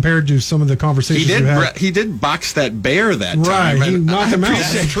 but compared to some of the conversations he did box that bear that time. Right, he knocked him out.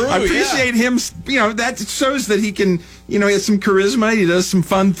 I appreciate him. That shows that he can. He has some charisma. He does some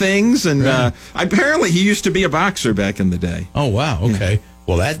fun things, and apparently he used to be a boxer back in the day. Oh wow, okay. Yeah.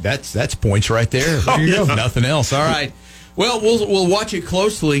 Well, that's points right there. If nothing else. All right. Well, we'll watch it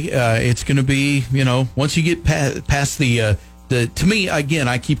closely. It's going to be, once you get past the to me, again,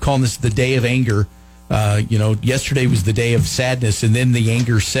 I keep calling this the day of anger. Yesterday was the day of sadness, and then the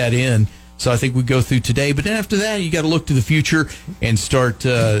anger set in. So I think we go through today, but then after that, you got to look to the future and start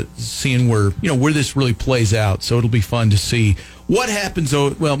seeing where this really plays out. So it'll be fun to see what happens.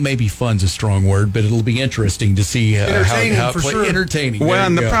 Well, maybe fun's a strong word, but it'll be interesting to see how it plays. Sure. Entertaining. Well,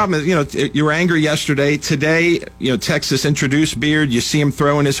 and the problem is, you were angry yesterday. Today, Texas introduced Beard. You see him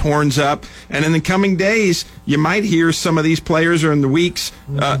throwing his horns up, and in the coming days, you might hear some of these players or in the weeks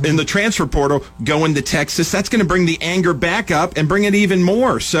in the transfer portal going to Texas. That's going to bring the anger back up and bring it even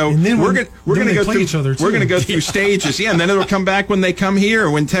more. So we're going to go through each other too. We're going to go through stages, and then it'll come back when they come here,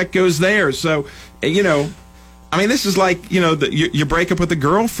 when Tech goes there. So I mean, this is like, you break up with a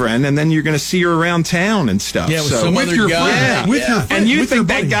girlfriend and then you're going to see her around town and stuff. Yeah, with your friend. And you think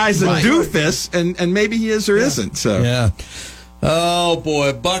that guy's a doofus, and maybe he is or isn't. So yeah. Oh,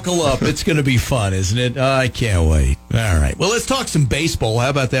 boy, buckle up. It's going to be fun, isn't it? I can't wait. All right. Well, let's talk some baseball. How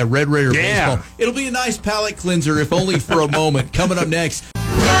about that Red Raider baseball? It'll be a nice palate cleanser, if only for a moment. Coming up next.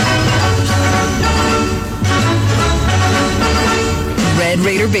 Red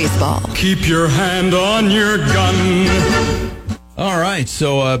Raider baseball. Keep your hand on your gun. All right,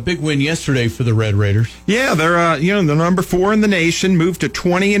 so big win yesterday for the Red Raiders. Yeah, they're the number 4 in the nation, moved to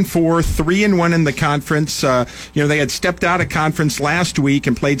 20-4, 3-1 in the conference. They had stepped out of conference last week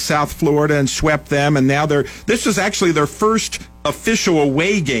and played South Florida and swept them, and now this was actually their first official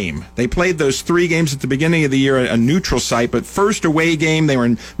away game. They played those 3 games at the beginning of the year at a neutral site, but first away game, they were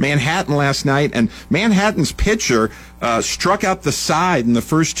in Manhattan last night, and Manhattan's pitcher struck out the side in the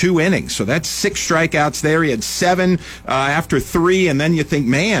first 2 innings. So that's 6 strikeouts there. He had 7 after 3, and then you think,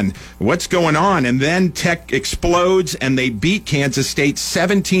 man, what's going on? And then Tech explodes, and they beat Kansas State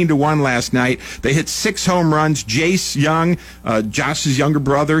 17-1 last night. They hit 6 home runs. Jace Young, Josh's younger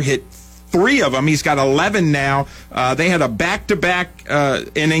brother, hit 3 of them. He's got 11 now. They had a back-to-back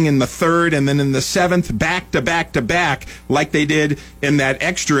inning in the 3rd, and then in the 7th, back-to-back-to-back, like they did in that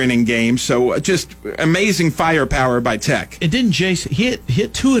extra inning game. So just amazing firepower by Tech. And didn't Jace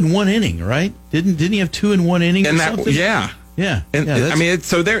hit 2 in 1 inning, right? Didn't he have 2 in 1 inning? Yeah. Yeah, and I mean,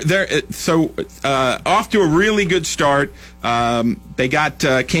 so they're off to a really good start. They got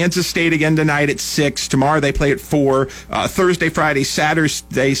Kansas State again tonight at 6. Tomorrow they play at 4. Thursday, Friday,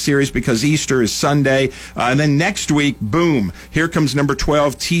 Saturday series because Easter is Sunday, and then next week, boom! Here comes number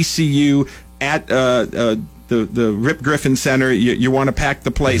 12 TCU at the Rip Griffin Center. You want to pack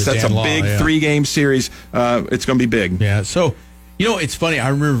the place. That's a big 3-game series. It's going to be big. Yeah. So it's funny. I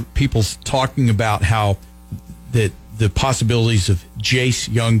remember people talking about how the possibilities of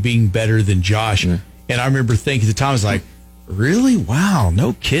Jace Young being better than Josh. And I remember thinking at the time, I was like, really? Wow,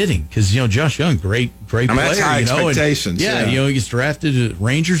 no kidding. Because, Josh Young, great player. That's high expectations. And, he gets drafted to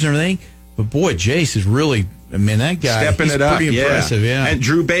Rangers and everything. But, boy, Jace is really, that guy, stepping it up. Pretty impressive, yeah. And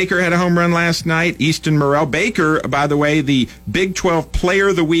Drew Baker had a home run last night. Easton Morrell. Baker, by the way, the Big 12 Player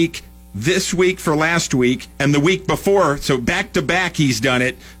of the Week this week for last week, and the week before. So back to back, he's done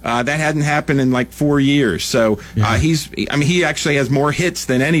it. That hadn't happened in like 4 years. So he actually has more hits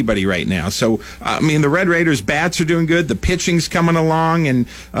than anybody right now. So the Red Raiders bats are doing good. The pitching's coming along, and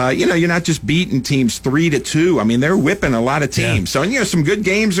you're not just beating teams 3-2. I mean, they're whipping a lot of teams. Yeah. So some good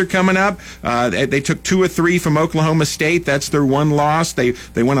games are coming up. They took 2 or 3 from Oklahoma State. That's their one loss. They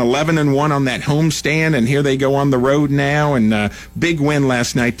went 11-1 on that homestand, and here they go on the road now. And big win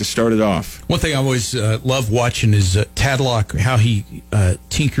last night to start it off. One thing I always love watching is Tadlock, how he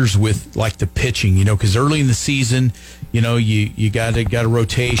tinkers with like the pitching, because early in the season, you got a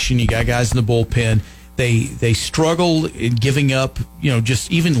rotation, you got guys in the bullpen. They struggle in giving up,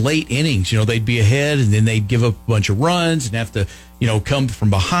 just even late innings. They'd be ahead and then they'd give up a bunch of runs and have to, come from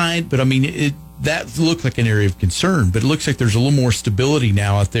behind. But that looked like an area of concern. But it looks like there's a little more stability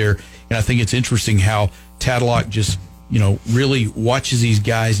now out there, and I think it's interesting how Tadlock just really watches these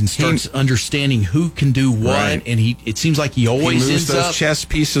guys and starts understanding who can do what, right. And it seems like he always moves those chess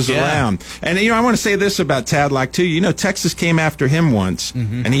pieces around. And I want to say this about Tadlock too. Texas came after him once,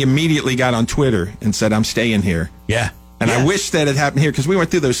 and he immediately got on Twitter and said, "I'm staying here." Yeah. And I wish that had happened here, because we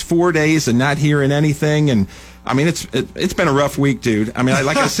went through those 4 days and not hearing anything. And it's been a rough week, dude.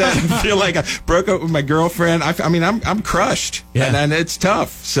 Like I said, I feel like I broke up with my girlfriend. I'm crushed, and it's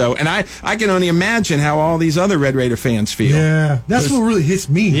tough. So, and I can only imagine how all these other Red Raider fans feel. Yeah, that's what really hits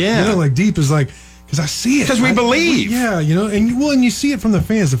me. Yeah, deep is because I see it. Because we believe. Yeah, and you see it from the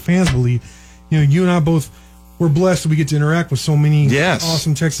fans. The fans believe. You and I both, we're blessed that we get to interact with so many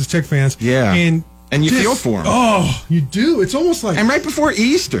awesome Texas Tech fans. Yeah. And you feel for them. Oh, you do. It's almost like... And right before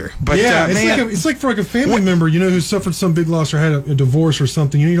Easter. But it's like for a family member, who suffered some big loss or had a divorce or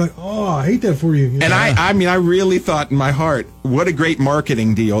something. You're like, oh, I hate that for you. And I really thought in my heart, what a great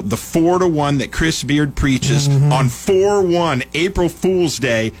marketing deal. The 4-1 that Chris Beard preaches on 4/1, April Fool's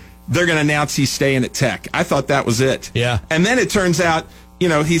Day, they're going to announce he's staying at Tech. I thought that was it. Yeah. And then it turns out...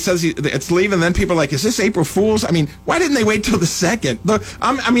 he says it's leaving, and then people are like, is this April Fool's? Why didn't they wait till the 2nd?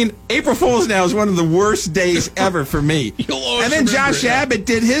 April Fool's now is one of the worst days ever for me. And then Josh Abbott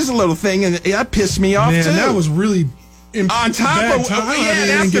did his little thing, and that pissed me off, too. That was really... on top of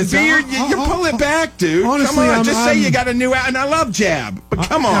that's the Beard, you pull it back, dude. Honestly, come on, just say you got a new out, and I love jab, but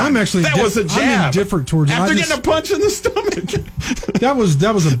come on, that was a jab. I'm indifferent towards after getting a punch in the stomach. that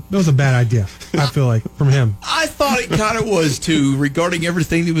was a bad idea. I feel like from him. I thought it kind of was too, regarding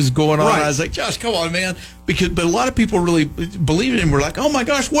everything that was going on. Right. I was like, Josh, come on, man, but a lot of people really believed it and were like, oh my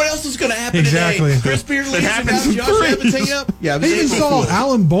gosh, what else is going to happen today? Chris Beard leaves about Josh Abbott taking up. Yeah, they even saw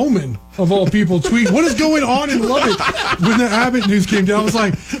Alan Bowman of all people tweet, "What is going on in Lubbock?" When the Abbott news came down, I was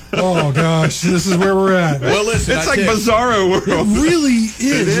like, "Oh gosh, this is where we're at." Well, listen, it's like Bizarro World. It really is.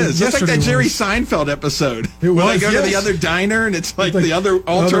 It is. It's like that Jerry Seinfeld episode. It was. Where they go to the other diner, and it's like the other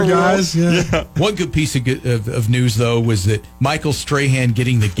alter guys. Yeah. One good piece of news though was that Michael Strahan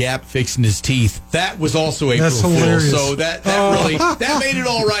getting the gap fixed in his teeth. That was also April Fool's. So that really made it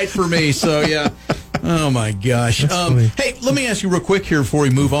all right for me. So yeah. Oh my gosh! Hey, let me ask you real quick here before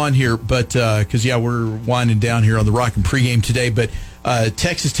we move on here, but because we're winding down here on the Rockin' Pregame today. But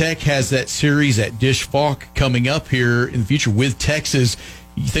Texas Tech has that series at Dish Falk coming up here in the future with Texas.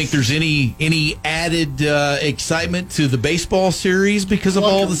 You think there's any added excitement to the baseball series because of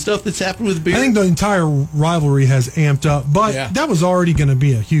all the stuff that's happened with Beard? I think the entire rivalry has amped up, but that was already going to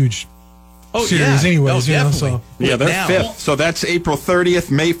be a huge series anyways. Definitely. They're 5th. So that's April 30th,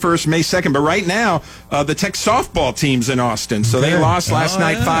 May 1st, May 2nd. But right now, the Tech softball team's in Austin. So they lost last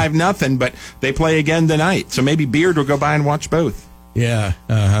night 5-0, but they play again tonight. So maybe Beard will go by and watch both. Yeah.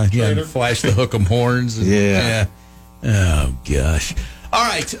 Flash the hook 'em horns. Yeah. Oh, gosh. All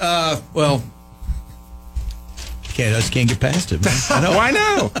right. Just can't get past it, man. I know. Why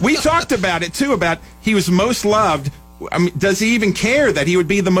not? We talked about it, too, about he was most loved. Does he even care that he would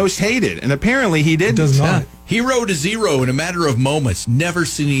be the most hated? And apparently he didn't. He does not. Hero to zero in a matter of moments. Never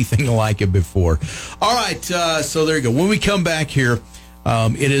seen anything like it before. All right, so there you go. When we come back here,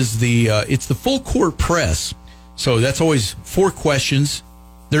 it's the full court press. So that's always 4 questions.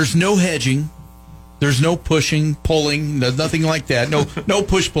 There's no hedging. There's no pushing, pulling, nothing like that. No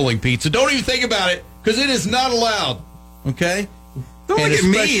push pulling, Pete. So don't even think about it because it is not allowed. Okay? Don't look at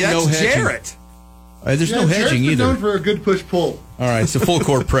me. That's Jarrett. There's no hedging either. Known for a good push pull. All right, it's a full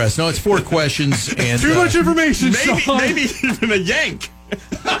court press. No, it's 4 questions and too much information. Maybe even a yank.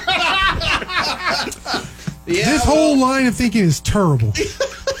 This whole line of thinking is terrible.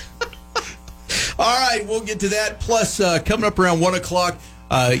 All right, we'll get to that. Plus, coming up around 1 o'clock,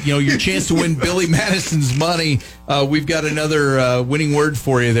 your chance to win Billy Madison's money. We've got another winning word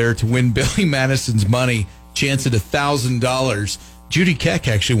for you there to win Billy Madison's money. Chance at $1,000. Judy Keck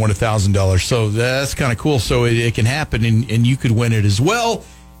actually won $1,000, so that's kind of cool. So it can happen, and you could win it as well.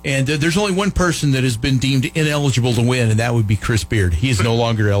 And there's only one person that has been deemed ineligible to win, and that would be Chris Beard. He is no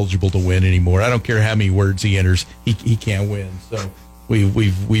longer eligible to win anymore. I don't care how many words he enters, he can't win. So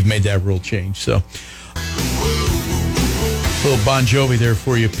we've made that rule change. So a little Bon Jovi there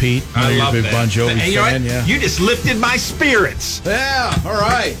for you, Pete. I love you're a big that. Bon Jovi And fan. Yeah. You just lifted my spirits. Yeah. All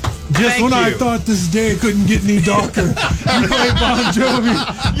right. Just Thank when I you. thought this day couldn't get any darker, you played Bon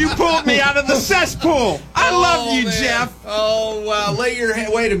Jovi. You pulled me out of the cesspool. I love you, man. Jeff. Oh, wow. Lay your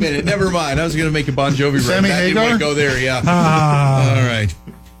hand. Wait a minute. Never mind. I was going to make a Bon Jovi right. Sammy I didn't want to Hagar? go there, yeah. All right.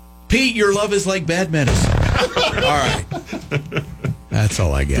 Pete, your love is like bad medicine. All right. That's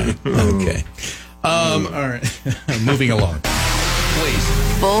all I got. Okay. All right. Moving along.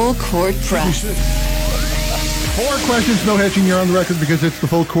 Please. Full Court Press. 4 questions, no hedging. You're on the record because it's the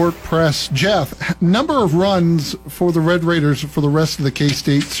Full Court Press. Jeff, number of runs for the Red Raiders for the rest of the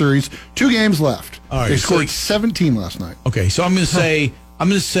K-State series. 2 games left. All right, They so- scored 17 last night. Okay, so I'm going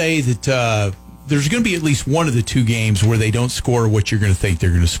to say that there's going to be at least one of the 2 games where they don't score what you're going to think they're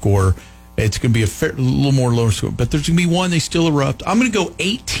going to score. It's going to be a little more lower score, but there's going to be one they still erupt. I'm going to go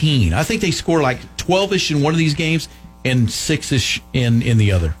 18. I think they score like 12-ish in one of these games and 6-ish in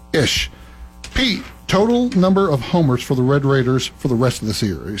the other. Ish. Pete, total number of homers for the Red Raiders for the rest of the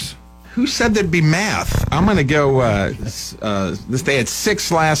series. Who said there'd be math? I'm going to go. They had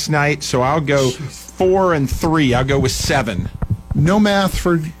 6 last night, so I'll go 4 and 3. I'll go with 7. No math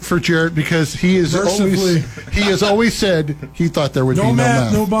for Jarrett because he has always said he thought there would be no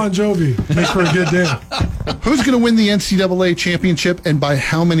math. No Bon Jovi. Make for a good day. Who's going to win the NCAA championship and by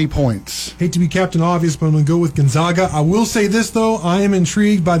how many points? Hate to be Captain Obvious, but I'm going to go with Gonzaga. I will say this, though. I am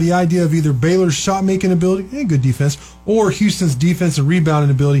intrigued by the idea of either Baylor's shot-making ability and good defense or Houston's defense and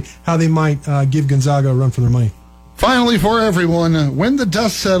rebounding ability, how they might give Gonzaga a run for their money. Finally, for everyone, when the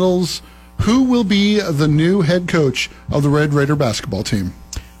dust settles, who will be the new head coach of the Red Raider basketball team?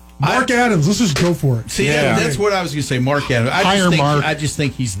 Mark Adams. Let's just go for it. See, that's what I was going to say, Mark Adams. I just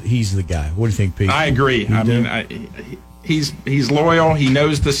think he's the guy. What do you think, Pete? I agree. He's loyal. He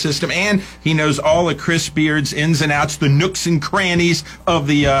knows the system, and he knows all of Chris Beard's ins and outs, the nooks and crannies of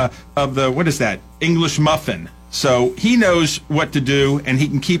the what is that, English muffin. So he knows what to do, and he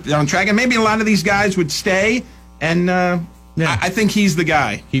can keep it on track. And maybe a lot of these guys would stay, and I think he's the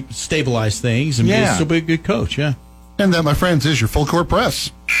guy. He stabilize things and still be a good coach. Yeah. And that, my friends, is your Full Court Press.